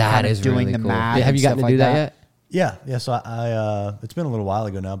ponds and that kind of is doing really the cool. math. Yeah, have and you gotten stuff to do like that yet? Yeah. So I it's been a little while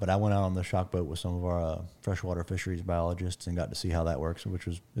ago now, but I went out on the shock boat with some of our freshwater fisheries biologists and got to see how that works, which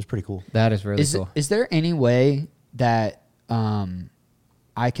was pretty cool. That is really cool. Is there any way that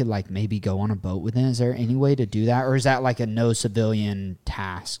I could like maybe go on a boat with them? Is there any way to do that, or is that like a no civilian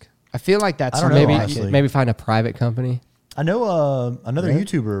task? I feel like that's I don't know, something honestly. Maybe find a private company. I know another Really?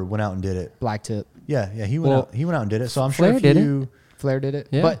 YouTuber went out and did it. Blacktip. Yeah, he Well, went out and did it. So I'm Flair sure if did it. you Flair did it,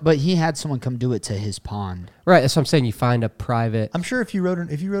 Yeah. but he had someone come do it to his pond. Right, that's what I'm saying. You find a private. I'm sure if you wrote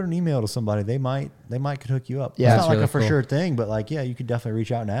an email to somebody, they might could hook you up. Yeah. It's That's not like really a for cool. sure thing, but like you could definitely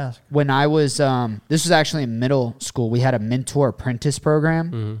reach out and ask. When I was this was actually in middle school, we had a mentor apprentice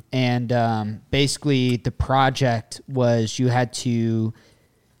program, and basically the project was you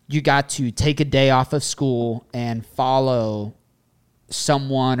got to take a day off of school and follow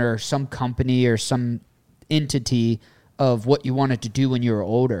someone or some company or some entity of what you wanted to do when you were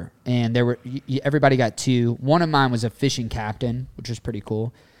older. And there were everybody got 2. One of mine was a fishing captain, which was pretty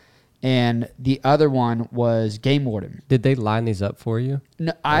cool, and the other one was game warden. Did they line these up for you?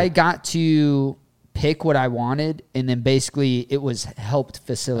 No, I got to pick what I wanted, and then basically it was helped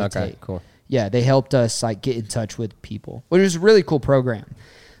facilitate. Okay, cool. Yeah, they helped us like get in touch with people, which was a really cool program.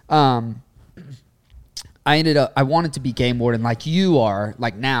 I wanted to be game warden like you are,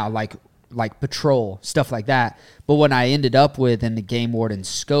 like now, like patrol, stuff like that. But what I ended up with in the game warden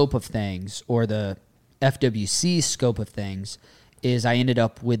scope of things, or the FWC scope of things, is I ended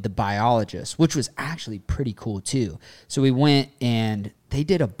up with the biologist, which was actually pretty cool too. So we went and they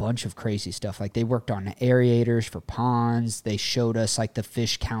did a bunch of crazy stuff. Like they worked on aerators for ponds. They showed us like the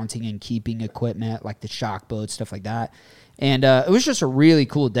fish counting and keeping equipment, like the shock boats, stuff like that. And it was just a really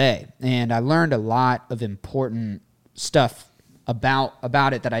cool day. And I learned a lot of important stuff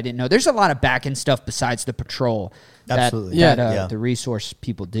about it that I didn't know. There's a lot of back end stuff besides the patrol Absolutely. that the resource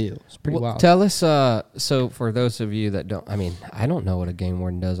people do. It's pretty wild. Tell us, so for those of you that don't, I don't know what a game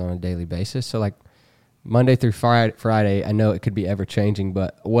warden does on a daily basis. So like Monday through Friday, I know it could be ever changing,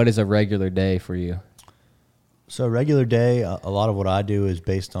 but what is a regular day for you? So a regular day, a lot of what I do is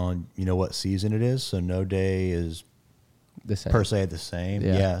based on what season it is. So no day is The same. per se the same.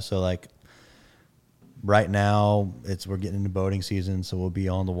 Yeah. Yeah. So like right now we're getting into boating season, so we'll be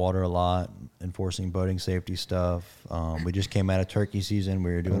on the water a lot, enforcing boating safety stuff. We just came out of turkey season.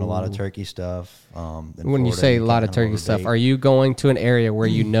 We were doing a lot of turkey stuff. When you say a lot of turkey stuff, are you going to an area where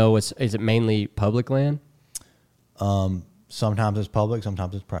you know is it mainly public land? Sometimes it's public,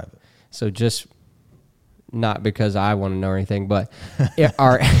 sometimes it's private. So just not because I want to know anything, but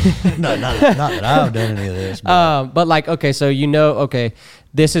are not that I've done any of this. But like, okay, so okay,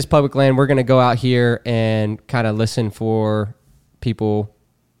 this is public land. We're gonna go out here and kind of listen for people.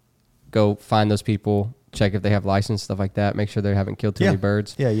 Go find those people, check if they have license, stuff like that. Make sure they haven't killed too many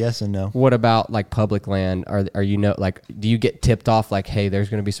birds. Yeah, yes and no. What about like public land? Are you like, do you get tipped off like, hey, there's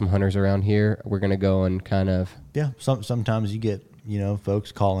gonna be some hunters around here. We're gonna go and kind of. Yeah, sometimes you get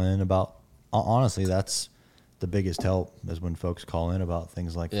folks call in about. Honestly, that's the biggest help is when folks call in about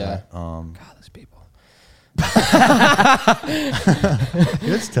things like that. God, those people.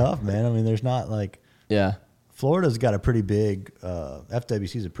 It's tough, man. I mean, there's not like. Yeah. Florida's got a pretty big,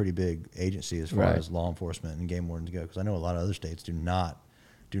 FWC is a pretty big agency as far as law enforcement and game wardens go. Because I know a lot of other states do not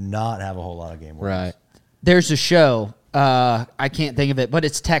have a whole lot of game wardens. Right. There's a show, I can't think of it, but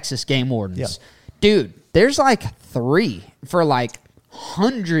it's Texas Game Wardens. Yeah. Dude, there's like 3 for like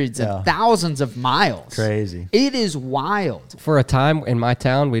hundreds of thousands of miles. Crazy. It is wild. For a time in my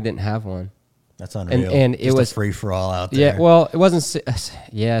town, we didn't have one. That's unreal. And it was free for all out there. Yeah, well, it wasn't.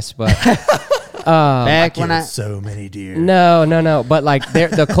 Yes, but back when I so many deer. No. But like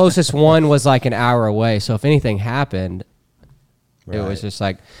the closest one was like an hour away. So if anything happened, it was just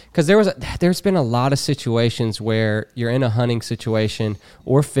like because there's been a lot of situations where you're in a hunting situation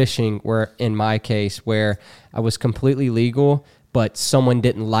or fishing. Where in my case, where I was completely legal, but someone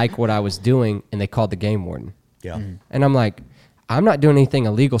didn't like what I was doing, and they called the game warden. Yeah, and I'm like, I'm not doing anything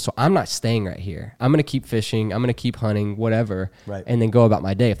illegal, so I'm not staying right here. I'm going to keep fishing. I'm going to keep hunting, whatever, and then go about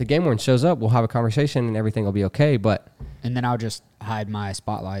my day. If the game warden shows up, we'll have a conversation and everything will be okay. And then I'll just hide my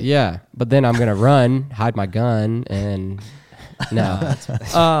spotlight. Yeah, but then I'm going to run, hide my gun, and no.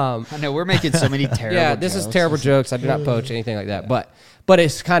 I know we're making so many terrible Yeah, this jokes. is terrible jokes. I do not poach, anything like that. But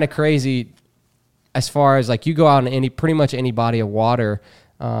it's kind of crazy as far as like you go out in pretty much any body of water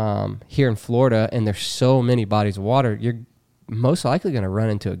here in Florida, and there's so many bodies of water, you're most likely going to run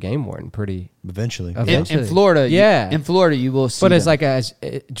into a game warden eventually. In Florida, in Florida, you will see. But it's like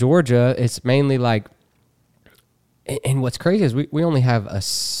Georgia, it's mainly like, and what's crazy is we only have a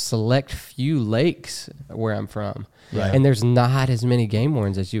select few lakes where I'm from, and there's not as many game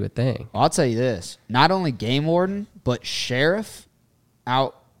wardens as you would think. Well, I'll tell you this: not only game warden, but sheriff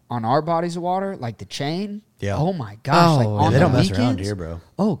out on our bodies of water, like the chain. Yeah. Oh my gosh! Like on they don't weekends, mess around here, bro.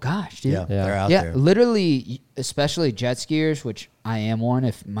 Oh gosh, dude. Yeah, they're out there. Literally, especially jet skiers, which I am one.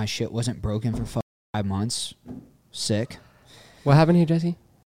 If my shit wasn't broken for 5 months, sick. What happened here, Jesse?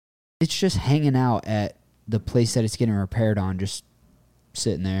 It's just hanging out at the place that it's getting repaired on, just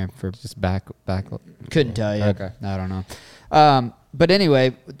sitting there for just back. Couldn't tell you. Okay, I don't know. But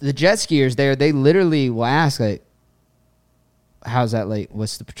anyway, the jet skiers there, they literally will ask like, "How's that lake?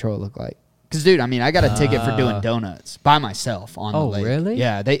 What's the patrol look like?" Because, dude, I mean, I got a ticket for doing donuts by myself on the lake. Oh, really?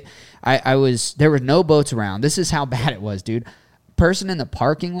 Yeah, there were no boats around. This is how bad it was, dude. Person in the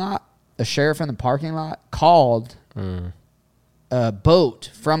parking lot, a sheriff in the parking lot, called a boat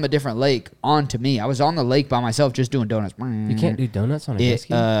from a different lake onto me. I was on the lake by myself just doing donuts. You can't do donuts on a jet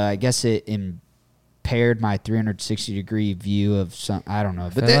ski? I guess it impaired my 360-degree view of some. I don't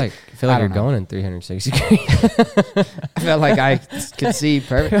know. But I feel like you're going in 360 degrees. I felt like I could see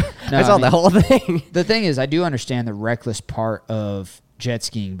perfect. No, I saw the whole thing. The thing is, I do understand the reckless part of jet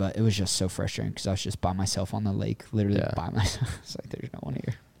skiing, but it was just so frustrating because I was just by myself on the lake, literally by myself. It's like there's no one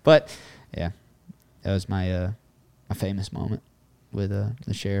here. But yeah, that was my my famous moment with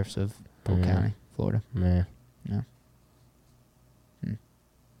the sheriffs of Polk County, Florida. Yeah.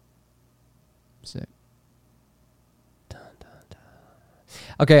 Sick.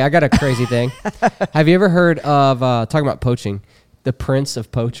 Okay, I got a crazy thing. Have you ever heard of, talking about poaching, the Prince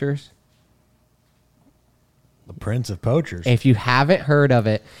of Poachers? The Prince of Poachers. If you haven't heard of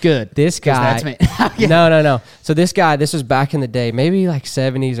it, good. This guy. That's me. No. So this guy, this was back in the day, maybe like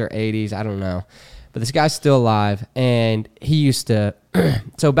 70s or 80s, I don't know. But this guy's still alive, and he used to.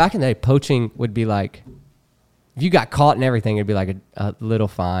 So back in the day, poaching would be like, if you got caught and everything, it'd be like a little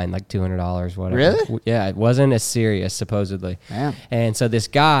fine, like $200, whatever. Really? Yeah, it wasn't as serious, supposedly. Damn. And so this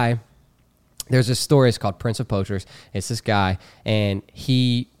guy, there's a story, it's called Prince of Poachers. It's this guy, and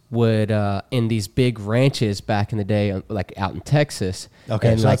he would, in these big ranches back in the day, like out in Texas. Okay,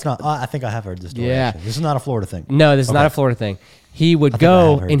 and so like, that's not, I think I have heard this story. Yeah. Actually. This is not a Florida thing. No, this is not a Florida thing. He would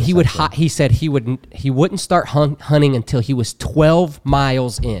go and he would. He said he wouldn't start hunting until he was 12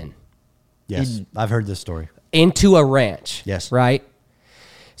 miles in. Yes, I've heard this story. Into a ranch. Yes. Right?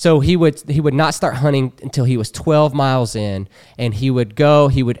 So he would not start hunting until he was 12 miles in, and he would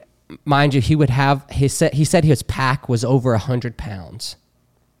go, mind you, he would have, he said his pack was over 100 pounds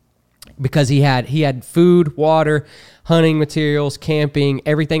because he had food, water, hunting materials, camping,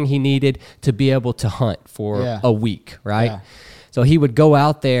 everything he needed to be able to hunt for a week, right? Yeah. So he would go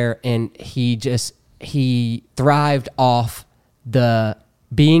out there and he thrived off the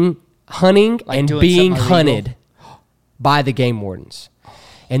hunting and being hunted by the game wardens.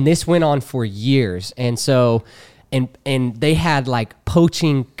 And this went on for years. And so, and they had like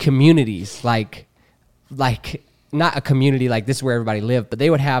poaching communities, like not a community like this is where everybody lived, but they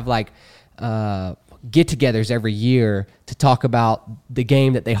would have like get-togethers every year to talk about the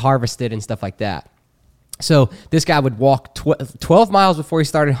game that they harvested and stuff like that. So this guy would walk 12 miles before he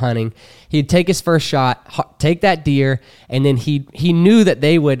started hunting. He'd take his first shot, take that deer, and then he knew that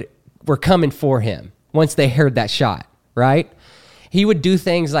they were coming for him once they heard that shot, right? He would do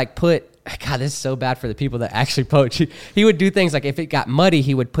things like God, this is so bad for the people that actually poach. He would do things like if it got muddy,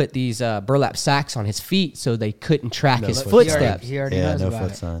 he would put these burlap sacks on his feet so they couldn't track his footsteps. He already knows about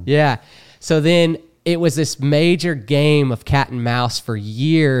foot it. sign. Yeah. So then it was this major game of cat and mouse for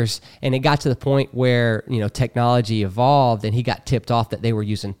years, and it got to the point where, technology evolved, and he got tipped off that they were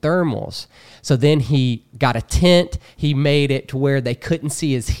using thermals. So then he got a tent. He made it to where they couldn't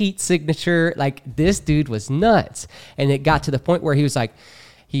see his heat signature. Like, this dude was nuts. And it got to the point where he was like,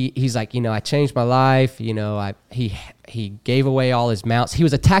 he's like, I changed my life. He gave away all his mounts. He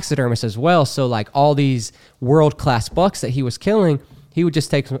was a taxidermist as well. So like all these world-class bucks that he was killing, he would just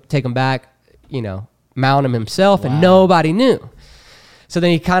take them back, mount them himself, and nobody knew. So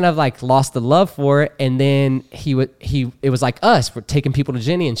then he kind of like lost the love for it, and then it was like us, we're taking people to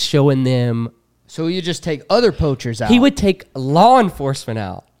Jenny and showing them. So you just take other poachers out. He would take law enforcement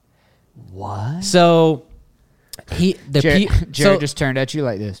out. What? So Jared just turned at you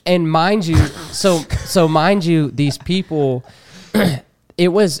like this. And mind you, mind you, these people,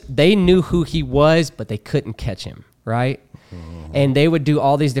 they knew who he was, but they couldn't catch him, right? And they would do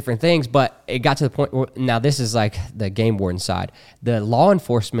all these different things, but it got to the point where, now this is like the game warden side. The law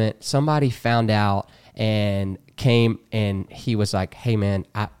enforcement, somebody found out and came, and he was like, hey man,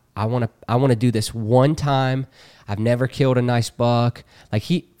 I want to do this one time. I've never killed a nice buck. Like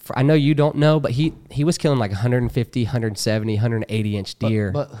I know you don't know, but he was killing like 150, 170, 180 inch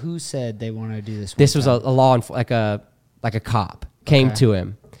deer. But who said they want to do this? This was a law like a cop came to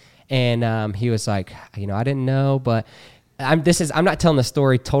him, and he was like, I didn't know, but I'm not telling the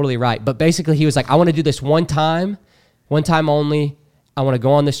story totally right, but basically he was like, I want to do this one time only. I want to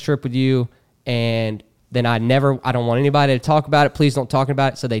go on this trip with you, and then I don't want anybody to talk about it. Please don't talk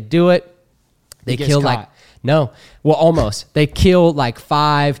about it. So they do it. They kill almost. They kill like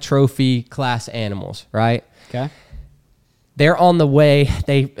 5 trophy class animals, right? Okay. They're on the way.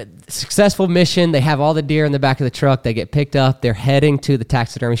 Successful mission. They have all the deer in the back of the truck. They get picked up. They're heading to the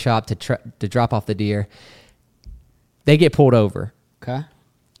taxidermy shop to drop off the deer. They get pulled over. Okay.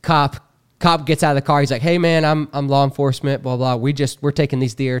 Cop gets out of the car. He's like, hey man, I'm law enforcement, blah, blah. We're taking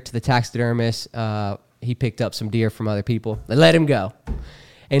these deer to the taxidermist. He picked up some deer from other people. They let him go.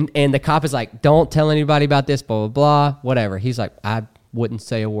 And the cop is like, don't tell anybody about this, blah, blah, blah, whatever. He's like, I wouldn't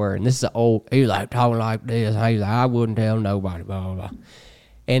say a word. And this is he was like talking like this. He's like, I wouldn't tell nobody, blah, blah, blah.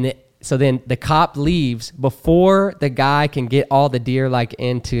 And so then the cop leaves before the guy can get all the deer like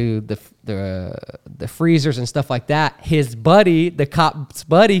into the freezers and stuff like that. His buddy, the cop's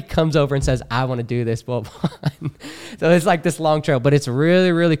buddy, comes over and says, I want to do this, blah, blah. So it's like this long trail, but it's a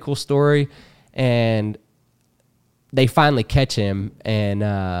really, really cool story. And they finally catch him, and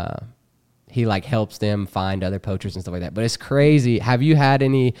he like helps them find other poachers and stuff like that. But it's crazy. Have you had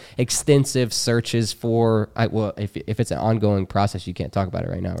any extensive searches for? If it's an ongoing process, you can't talk about it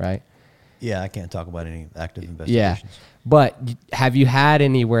right now, right? Yeah, I can't talk about any active investigations. Yeah, but have you had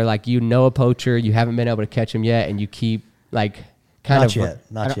any where like a poacher, you haven't been able to catch him yet, and you keep like not yet.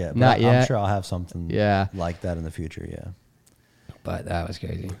 I'm sure I'll have something like that in the future. Yeah. But that was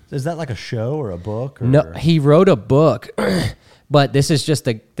crazy. Is that like a show or a book? Or? No, he wrote a book, but this is just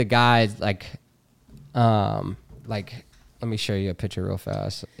the guy like, let me show you a picture real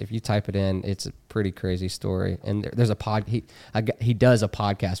fast. If you type it in, it's a pretty crazy story. And there's he does a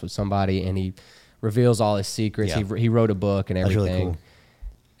podcast with somebody, and he reveals all his secrets. Yeah. He wrote a book and everything. That's really cool.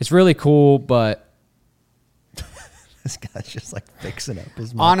 It's really cool, but this guy's just like fixing up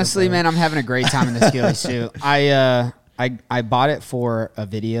his. Honestly, man, I'm having a great time in this ghillie suit. I bought it for a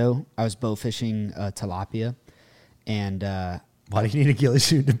video. I was bow fishing tilapia, and Why do you need a ghillie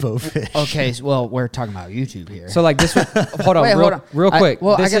suit to bow fish? Okay, well, we're talking about YouTube here. So like this. Hold on, Wait, real, hold on. real quick.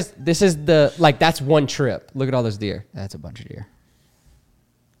 This is the like that's one trip. Look at all those deer. That's a bunch of deer.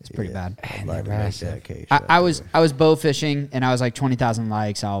 It's pretty bad. I'd like to make that case. I was bow fishing and I was like 20,000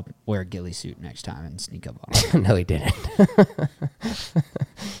 likes. I'll wear a ghillie suit next time and sneak up on it. No, he didn't.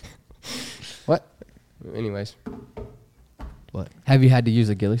 What? Anyways, What? have you had to use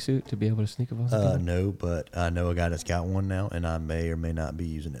a ghillie suit to be able to sneak up on something? No, but I know a guy that's got one now, and I may or may not be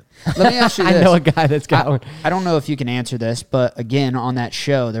using it. Let me ask you this. I know a guy that's got one. I don't know if you can answer this, but again, on that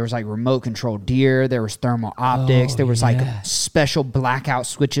show, there was like remote control deer, there was thermal optics, there was like special blackout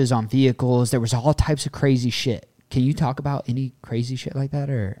switches on vehicles, there was all types of crazy shit. Can you talk about any crazy shit like that,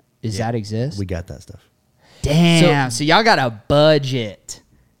 or does that exist? We got that stuff. Damn. So y'all got a budget.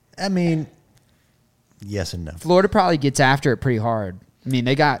 I mean, yes and no. Florida probably gets after it pretty hard. I mean,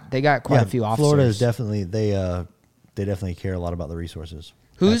 they got quite a few officers. Florida is definitely they definitely care a lot about the resources.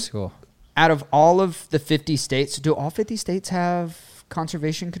 Who's That's cool. out of all of the 50 states? Do all 50 states have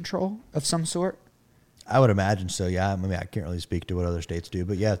conservation control of some sort? I would imagine so. Yeah, I mean, I can't really speak to what other states do,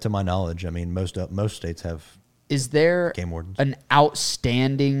 but yeah, to my knowledge, I mean, most states have. Is there game wardens. An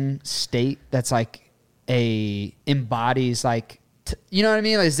outstanding state that's like embodies like you know what I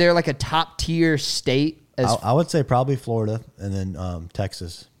mean? Like, is there like a top tier state? I would say probably Florida, and then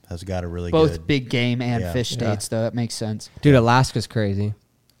Texas has got a really both good big game and fish states. Though that makes sense. Dude, Alaska's crazy.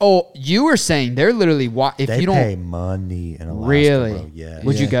 Oh, you were saying they're literally if they you don't pay money in Alaska. really, bro. Yeah.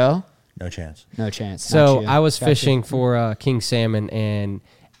 would you go? No chance. No chance. So Not you. I was Gotcha. fishing for king salmon, and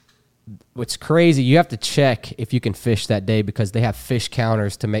what's crazy, you have to check if you can fish that day because they have fish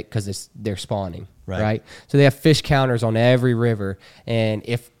counters to make because they're spawning, right? So they have fish counters on every river, and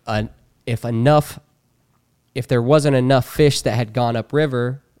if there wasn't enough fish that had gone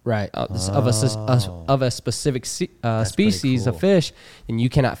upriver, right, of a specific species cool. of fish, then you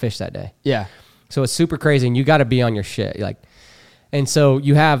cannot fish that day. Yeah. So it's super crazy, and you got to be on your shit, like. And so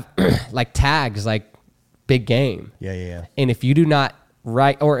you have like tags, like big game. Yeah. And if you do not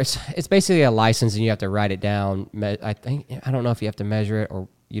write, or it's basically a license, and you have to write it down. I don't know if you have to measure it or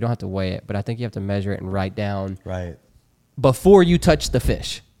you don't have to weigh it, but I think you have to measure it and write down Right. before you touch the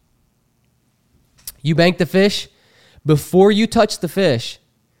fish. You bank the fish before you touch the fish,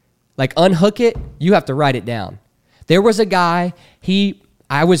 like unhook it. You have to write it down. There was a guy.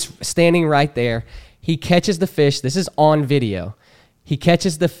 I was standing right there. He catches the fish. This is on video. He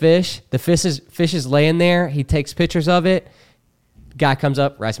catches the fish. The fish is laying there. He takes pictures of it. Guy comes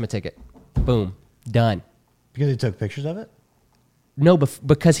up, writes him a ticket. Boom. Done. Because he took pictures of it? No,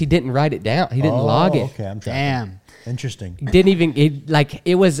 because he didn't write it down. He didn't log it. Okay, I'm tracking. Damn. Interesting. Didn't even,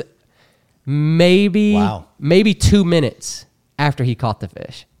 it was maybe 2 minutes after he caught the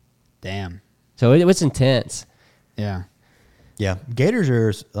fish. Damn. So it was intense. Yeah. Yeah. Gators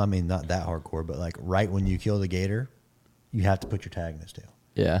are, I mean, not that hardcore, but like right when you kill the gator, you have to put your tag in his tail.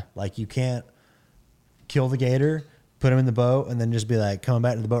 Yeah. Like you can't kill the gator, put him in the boat, and then just be like coming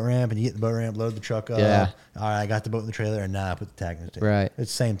back to the boat ramp, and you get the boat ramp, load the truck up. Yeah. All right, I got the boat in the trailer, and now I put the tag in his tail. Right.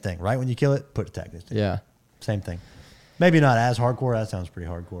 It's the same thing. Right when you kill it, put the tag in his tail. Yeah. Same thing. Maybe not as hardcore. That sounds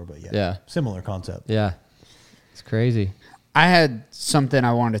pretty hardcore, but yeah. Yeah. Similar concept. Yeah. It's crazy. I had something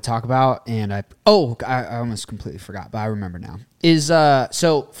I wanted to talk about, and I almost completely forgot, but I remember now.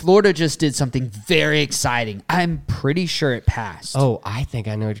 So Florida just did something very exciting. I'm pretty sure it passed. Oh, I think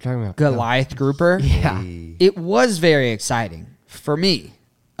I know what you're talking about. Goliath grouper. Yeah. It was very exciting for me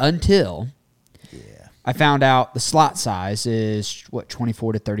until I found out the slot size is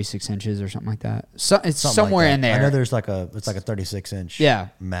 24 to 36 inches or something like that. So it's Something somewhere like in that. there. I know there's like it's like a 36-inch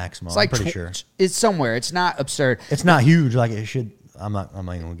maximum. It's like I'm pretty sure. It's somewhere. It's not absurd. It's not huge like it should. I'm not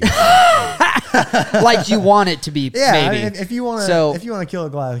even gonna get it. Like you want it to be. Yeah, maybe. if you want to kill a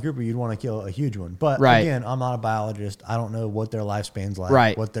Goliath grouper, you'd want to kill a huge one. But again, I'm not a biologist. I don't know what their lifespan's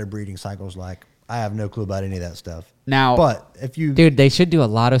like, what their breeding cycle's like. I have no clue about any of that stuff. Now, but if you Dude, they should do a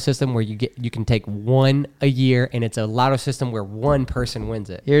lotto system where you can take one a year, and it's a lotto system where one person wins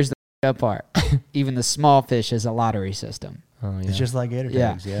it. here's the up part. Even the small fish is a lottery system. Oh, yeah. it's just like gator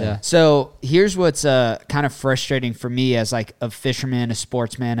tags. Yeah. So here's what's kind of frustrating for me as like a fisherman, a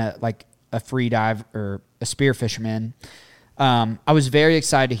sportsman, like a free dive or a spear fisherman. I was very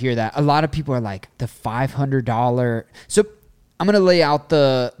excited to hear that. A lot of people are like the $500. So I'm going to lay out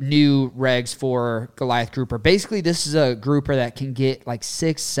the new regs for Goliath grouper. Basically, this is a grouper that can get like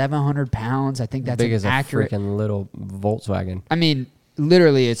 600-700 pounds. I think that's big as accurate. a freaking little Volkswagen. I mean,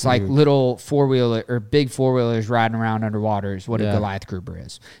 literally, it's like little four-wheeler or big four-wheelers riding around underwater is what a Goliath grouper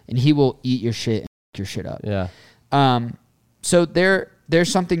is. And he will eat your shit and fuck your shit up. Yeah. So they're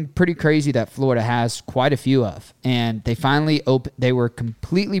there's something pretty crazy that Florida has quite a few of, and they finally they were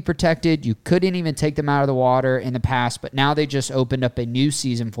completely protected. You couldn't even take them out of the water in the past, but now they just opened up a new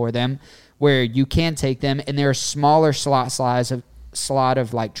season for them where you can take them, and they're a smaller slot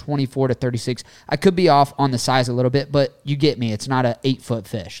of like 24 to 36. I could be off on the size a little bit, but you get me. It's not an 8-foot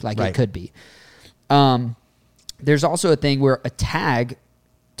fish like it could be. There's also a thing where a tag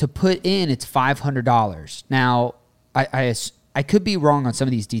to put in, it's $500. Now, I could be wrong on some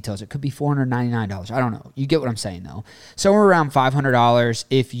of these details. It could be $499. I don't know. You get what I'm saying, though. Somewhere around $500.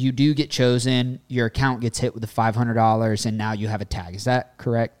 If you do get chosen, your account gets hit with the $500, and now you have a tag. Is that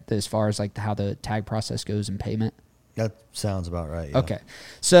correct as far as like how the tag process goes in payment? That sounds about right. Yeah. Okay.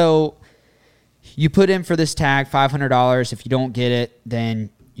 So you put in for this tag, $500. If you don't get it,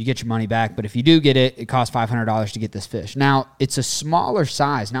 then you get your money back. But if you do get it, it costs $500 to get this fish. Now, it's a smaller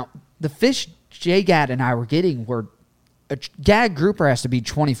size. Now, the fish J-Gad and I were getting were a gag grouper has to be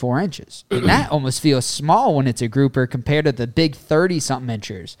 24 inches. And that almost feels small when it's a grouper compared to the big 30-something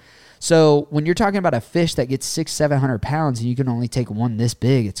inchers. So when you're talking about a fish that gets 600-700 pounds and you can only take one this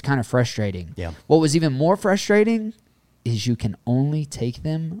big, it's kind of frustrating. Yeah. What was even more frustrating is you can only take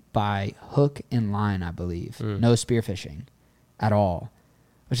them by hook and line, I believe. No spearfishing at all.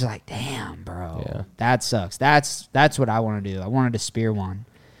 Which is like, damn, bro. Yeah. That sucks. That's what I want to do. I wanted to spear one.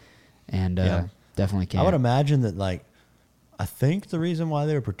 And definitely can't. I would imagine that, like, I think the reason why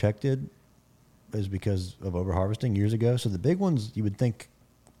they were protected is because of overharvesting years ago. So the big ones, you would think,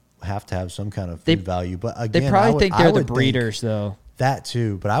 have to have some kind of food value. But again, they probably think they're the breeders, though. That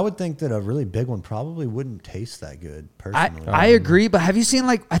too. But I would think that a really big one probably wouldn't taste that good, personally. I agree, but have you seen,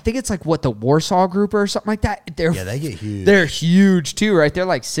 like, I think it's like, what, the Warsaw grouper or something like that? They get huge. They're huge, too, right? They're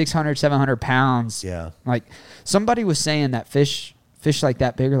like 600, 700 pounds. Yeah. Like, somebody was saying that fish like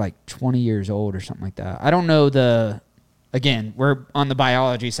that big are like 20 years old or something like that. I don't know again, we're on the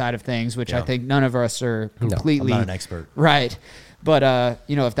biology side of things, which I think none of us are completely. I'm not an expert. Right. But,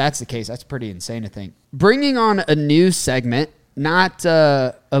 if that's the case, that's pretty insane to think. Bringing on a new segment, not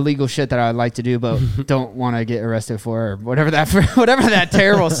illegal shit that I would like to do, but don't want to get arrested for, or whatever that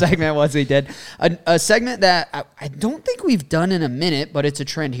terrible segment was we did. A segment that I don't think we've done in a minute, but it's a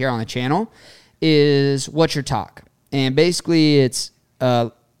trend here on the channel, is What's Your Talk? And basically it's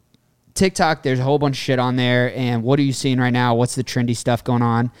TikTok, there's a whole bunch of shit on there, and what are you seeing right now? What's the trendy stuff going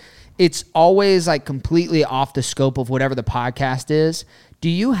on? It's always like completely off the scope of whatever the podcast is. Do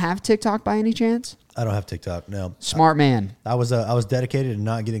you have TikTok by any chance? I don't have TikTok, no. Smart man. I was dedicated to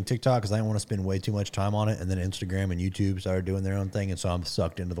not getting TikTok because I didn't want to spend way too much time on it, and then Instagram and YouTube started doing their own thing, and so I'm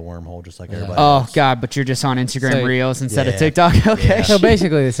sucked into the wormhole just like everybody else. Oh, God, but you're just on Instagram Reels instead of TikTok? Okay. Yeah. So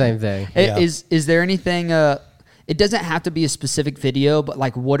basically the same thing. Is there anything... it doesn't have to be a specific video, but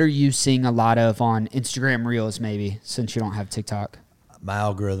like, what are you seeing a lot of on Instagram Reels, maybe, since you don't have TikTok? My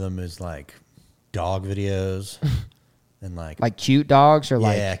algorithm is like dog videos and like cute dogs, or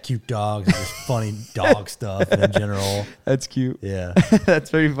cute dogs, and just funny dog stuff in general. That's cute. Yeah,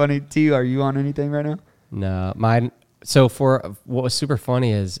 that's very funny. T, are you on anything right now? No, mine. So for what was super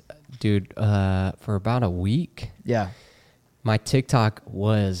funny is, dude, for about a week, my TikTok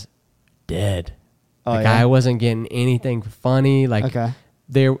was dead. Oh, like I wasn't getting anything funny. Like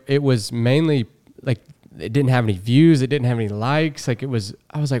it was mainly like it didn't have any views. It didn't have any likes. Like I was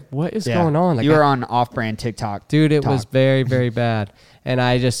like, what is going on? Like you were on off-brand TikTok, dude. It was very, very bad. And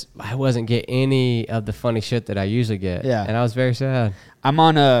I wasn't getting any of the funny shit that I usually get. Yeah. And I was very sad. I'm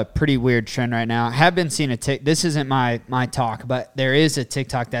on a pretty weird trend right now. I have been seeing this isn't my talk, but there is a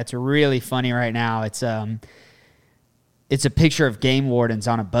TikTok that's really funny right now. It's a picture of game wardens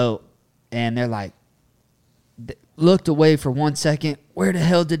on a boat, and they're like, looked away for 1 second. Where the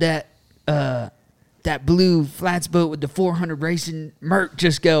hell did that blue flats boat with the 400 racing Merc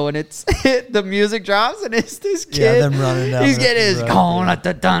just go? And it's the music drops, and it's this kid. Yeah, them running down. He's getting his going at the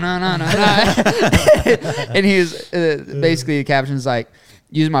and he's basically the caption's like,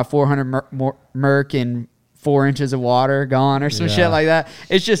 using my 400 Merc in 4 inches of water gone, or some shit like that.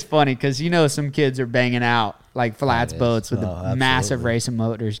 It's just funny because some kids are banging out like flats boats with the massive racing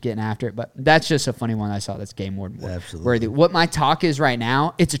motors getting after it. But that's just a funny one I saw that's game worthy. Absolutely. What my talk is right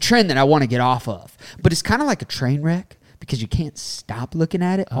now, it's a trend that I want to get off of. But it's kind of like a train wreck because you can't stop looking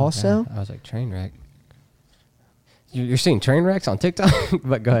at it also. God. I was like, train wreck? You're seeing train wrecks on TikTok?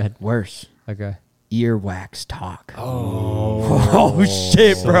 But go ahead. Worse. Okay. Earwax talk. Oh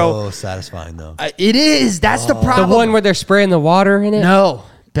shit, bro. So satisfying, though. It is. That's the problem. The one where they're spraying the water in it? No.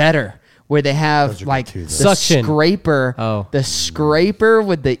 Better. Where they have like the suction scraper, the scraper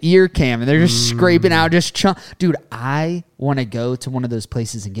with the ear cam, and they're just scraping out dude. I want to go to one of those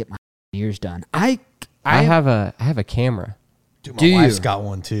places and get my ears done. I have a camera. Dude, Do my wife's you? got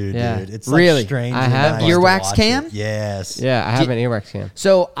one too, Yeah. dude. It's Really? like strange. I and have nice to earwax watch cam? it. Yes. Yeah, I have an earwax cam.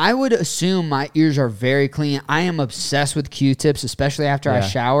 So I would assume my ears are very clean. I am obsessed with Q-tips, especially after I Yeah.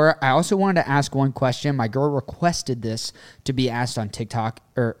 shower. I also wanted to ask one question. My girl requested this to be asked on TikTok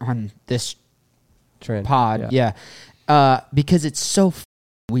or on this Trend. pod. Yeah. Because it's so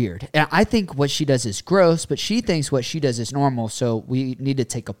weird. And I think what she does is gross, but she thinks what she does is normal. So we need to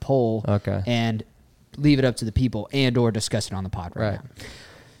take a poll and leave it up to the people and or discuss it on the pod right now.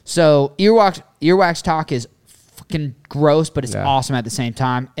 So earwax talk is fucking gross, but it's awesome at the same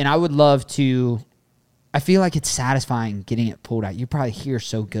time. And I would love to, I feel like it's satisfying getting it pulled out. You probably hear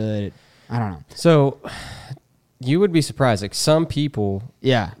so good. I don't know. So you would be surprised. Like some people,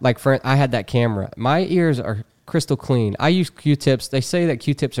 like I had that camera. My ears are crystal clean. I use Q-tips. They say that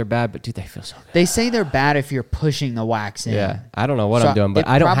Q-tips are bad, but dude, they feel so good. They say they're bad if you're pushing the wax in. Yeah, I don't know what So I'm doing, but it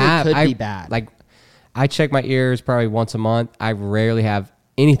I don't probably have. could be bad. Like I check my ears probably once a month. I rarely have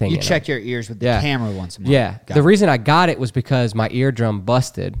anything. You in check them. your ears with the camera once a month. Yeah. The reason I got it was because my eardrum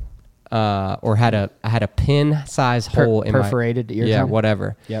busted, or I had a pin size hole in perforated my eardrum? Yeah,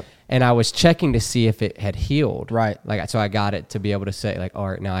 whatever. Yep. And I was checking to see if it had healed. Right. Like so I got it to be able to say like, all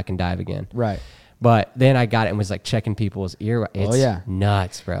right, now I can dive again. Right. But then I got it and was like checking people's ear. It's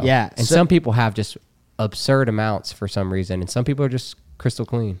nuts, bro. Yeah. And some people have just absurd amounts for some reason, and some people are just crystal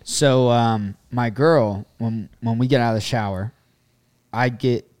clean. So my girl, when we get out of the shower, I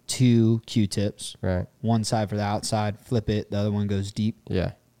get 2 Q-tips. Right. One side for the outside, flip it. The other one goes deep.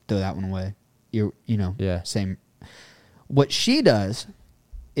 Yeah. Throw that one away. Yeah. Same. What she does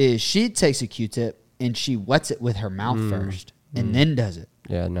is she takes a Q-tip and she wets it with her mouth first and then does it.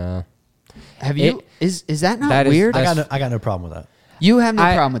 Yeah, no. Have you? Is that not that is- weird? I got no problem with that. You have no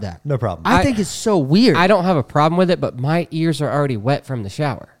I- problem with that? No problem. I think it's so weird. I don't have a problem with it, but my ears are already wet from the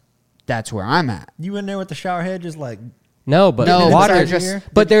shower. That's where I'm at. You in there with the shower head, just like No, but No, water. but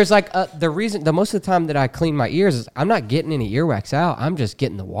just- But there's like the most of the time that I clean my ears is I'm not getting any earwax out. I'm just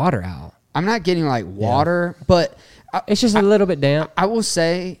getting the water out. I'm not getting like water, but It's just a little bit damp. I will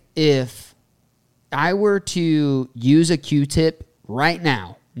say if I were to use a Q-tip right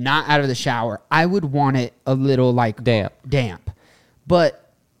now, not out of the shower, I would want it a little like Damp.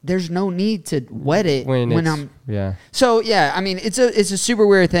 But there's no need to wet it when I'm. Yeah. So yeah, I mean it's a super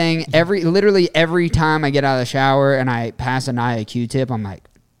weird thing. Literally every time I get out of the shower and I pass a Naya Q-tip, I'm like,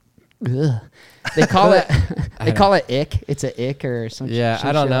 ugh. They call it ick. It's a ick or something. Yeah,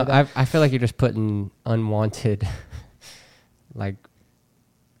 I don't know. I feel like you're just putting unwanted, like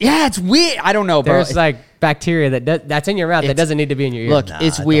Yeah, it's weird. I don't know, bro. there's like bacteria that's in your mouth that doesn't need to be in your ear. Look, Nah,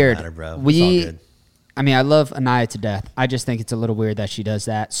 it's it don't weird. matter, bro. It's all good. I mean, I love Anaya to death. I just think it's a little weird that she does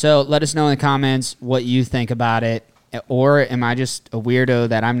that. So let us know in the comments what you think about it. Or am I just a weirdo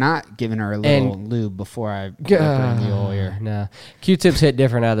that I'm not giving her a little lube before I put her in the oil ear? No, Q-tips hit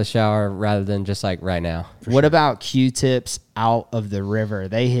different out of the shower rather than just like right now. What about Q-tips out of the river?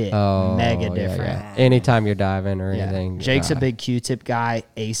 They hit mega yeah, different. yeah. Anytime you're diving or Yeah. anything. Jake's a big Q-tip guy.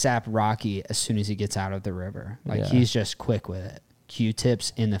 ASAP Rocky as soon as he gets out of the river. Like he's just quick with it.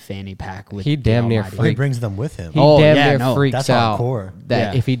 Q-tips in the fanny pack with He damn near almighty. Oh, he brings them with him. He Oh, damn yeah, near no, freaks that's out hardcore.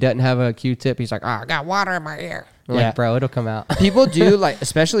 that Yeah. if he doesn't have a Q-tip, he's like, I got water in my ear. I'm Yeah. like, bro, it'll come out. People do like,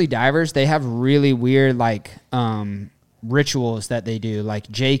 especially divers, they have really weird like rituals that they do. Like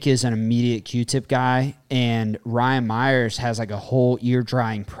Jake is an immediate Q-tip guy, and Ryan Myers has like a whole ear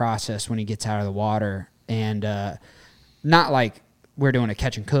drying process when he gets out of the water. And not like we're doing a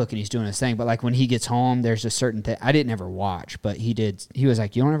catch and cook and he's doing his thing, but like when he gets home, there's a certain thing I didn't ever watch, but he was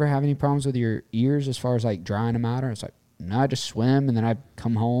like, you don't ever have any problems with your ears as far as like drying them out? Or it's like, no, I just swim and then I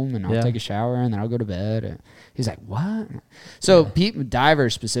come home and I'll take a shower and then I'll go to bed. And he's like, what? So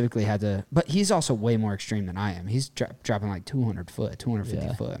divers specifically had to, but he's also way more extreme than I am. He's dropping like 200 foot,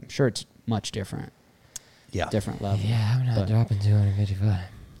 250 foot. I'm sure it's much different. Yeah. Different level. Yeah, I'm not dropping 250 foot.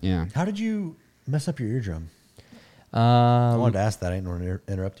 Yeah. How did you mess up your eardrum? I wanted to ask that. I didn't want to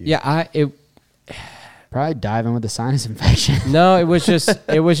interrupt you. Yeah, Probably diving with a sinus infection. No, it was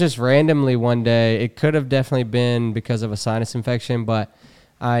just randomly one day. It could have definitely been because of a sinus infection, but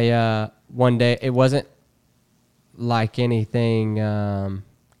one day it wasn't like anything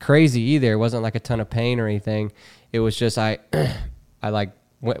crazy either. It wasn't like a ton of pain or anything. It was just I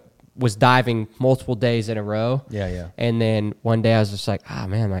was diving multiple days in a row. Yeah. And then one day I was just like,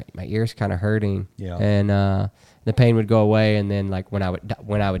 man, my ear's kind of hurting. Yeah. And the pain would go away, and then like when I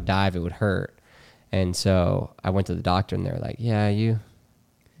would dive, it would hurt. And so I went to the doctor, and they're like, yeah, you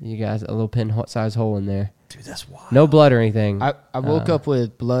got a little pin-sized hole in there. Dude, that's wild. No blood or anything. I woke up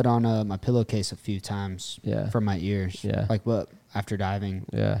with blood on my pillowcase a few times Yeah. from my ears. Yeah. Like what? after diving.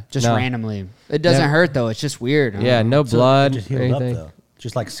 Yeah. Just No. randomly. It doesn't Never- hurt though. It's just weird. Yeah, no So blood it just or healed up anything. though.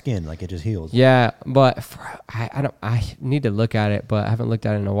 Just like skin, like it just heals. Yeah, but I need to look at it, but I haven't looked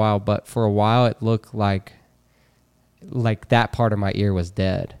at it in a while. But for a while, it looked like that part of my ear was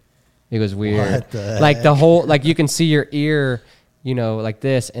dead. It was weird. What the like heck? the whole, like you can see your ear, you know, like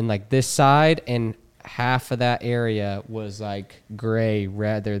this, and like this side, and half of that area was like gray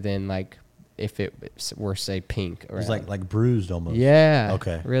rather than like if it were say pink. It was like bruised almost. Yeah.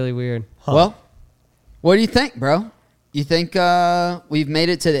 Okay. Really weird. Huh. Well, what do you think, bro? You think we've made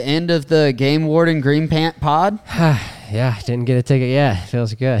it to the end of the Game Warden Green Pant pod? Yeah, didn't get a ticket yet.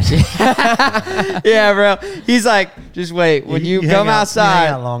 Feels good. Yeah, bro. He's like, just wait. When you come hang out- you outside,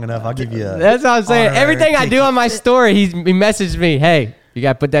 hang out long enough, I'll give you a That's what I'm saying. honorary Everything I do ticket. on my story, he messaged me, "Hey, you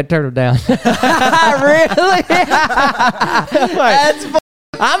got to put that turtle down." really? That's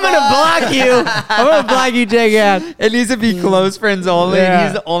I'm gonna block you. I'm gonna block you, Jiggin. it needs to be close friends only, and Yeah.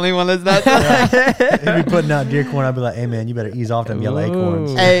 he's the only one that's not. He'd be putting out deer corn. I'd be like, "Hey man, you better ease off them yellow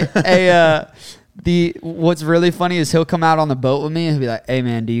acorns." What's really funny is he'll come out on the boat with me and he'll be like, "Hey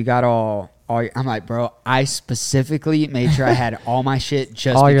man, do you got all your-" I'm like, "Bro, I specifically made sure I had all my shit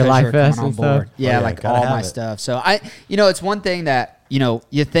just All because your life you're coming vests on and board." stuff? Yeah, Oh, yeah, like gotta all have my it. stuff. So it's one thing that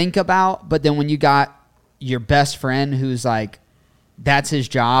you think about, but then when you got your best friend who's like, that's his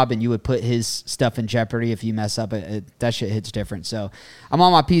job, and you would put his stuff in jeopardy if you mess up, that shit hits different. So I'm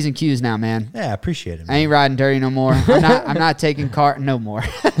on my P's and Q's now, man. Yeah, I appreciate it. I Man. ain't riding dirty no more. I'm not taking car no more.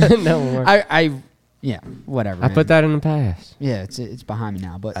 No more. Yeah, whatever. I man. put that in the past. Yeah, it's behind me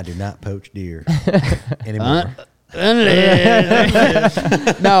now. But I do not poach deer anymore. no,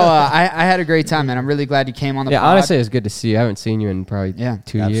 I had a great time, man. I'm really glad you came on the Yeah, pod. honestly, it's good to see you. I haven't seen you in probably 2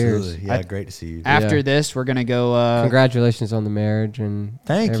 years. Absolutely. Yeah, great to see you. After Yeah. this, we're gonna go. Congratulations on the marriage and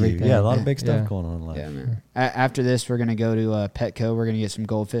Thank everything. you. Yeah, a lot of big stuff Yeah. going on in life. Yeah, man. After this, we're gonna go to Petco. We're gonna get some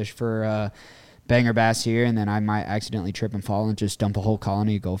goldfish for Banger Bass here, and then I might accidentally trip and fall and just dump a whole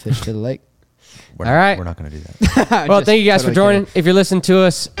colony of goldfish to the lake. We're All not, right. We're not going to do that. Well, Just thank you guys for totally joining. kidding. If you're listening to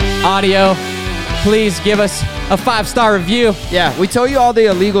us audio, please give us a 5-star review. Yeah, we told you all the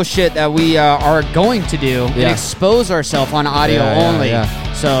illegal shit that we are going to do and Yeah. expose ourselves on audio Yeah, only.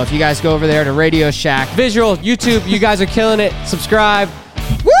 yeah. So if you guys go over there to Radio Shack, Visual, YouTube, you guys are killing it. Subscribe,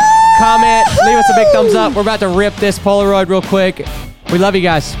 comment, leave us a big thumbs up. We're about to rip this Polaroid real quick. We love you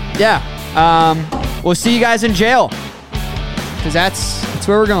guys. yeah, we'll see you guys in jail because that's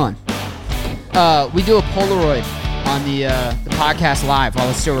where we're going. We do a Polaroid on the podcast live while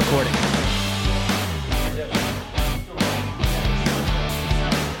it's still recording.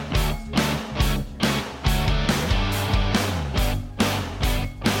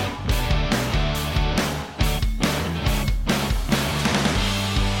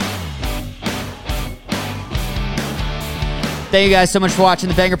 Thank you guys so much for watching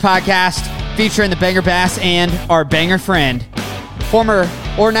the Banger Podcast, featuring the Banger Bass and our Banger friend, former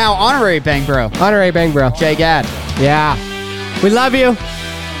or now honorary Bang Bro, Honorary Bang Bro. Jay Gadd. Yeah. We love you.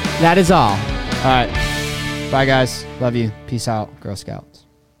 That is all. All right. Bye, guys. Love you. Peace out, Girl Scouts.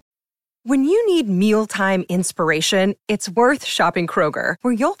 When you need mealtime inspiration, it's worth shopping Kroger,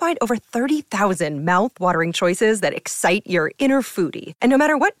 where you'll find over 30,000 mouth-watering choices that excite your inner foodie. And no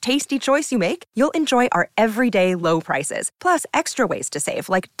matter what tasty choice you make, you'll enjoy our everyday low prices, plus extra ways to save,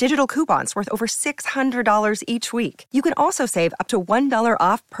 like digital coupons worth over $600 each week. You can also save up to $1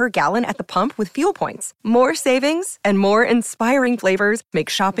 off per gallon at the pump with fuel points. More savings and more inspiring flavors make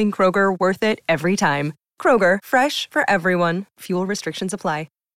shopping Kroger worth it every time. Kroger, fresh for everyone. Fuel restrictions apply.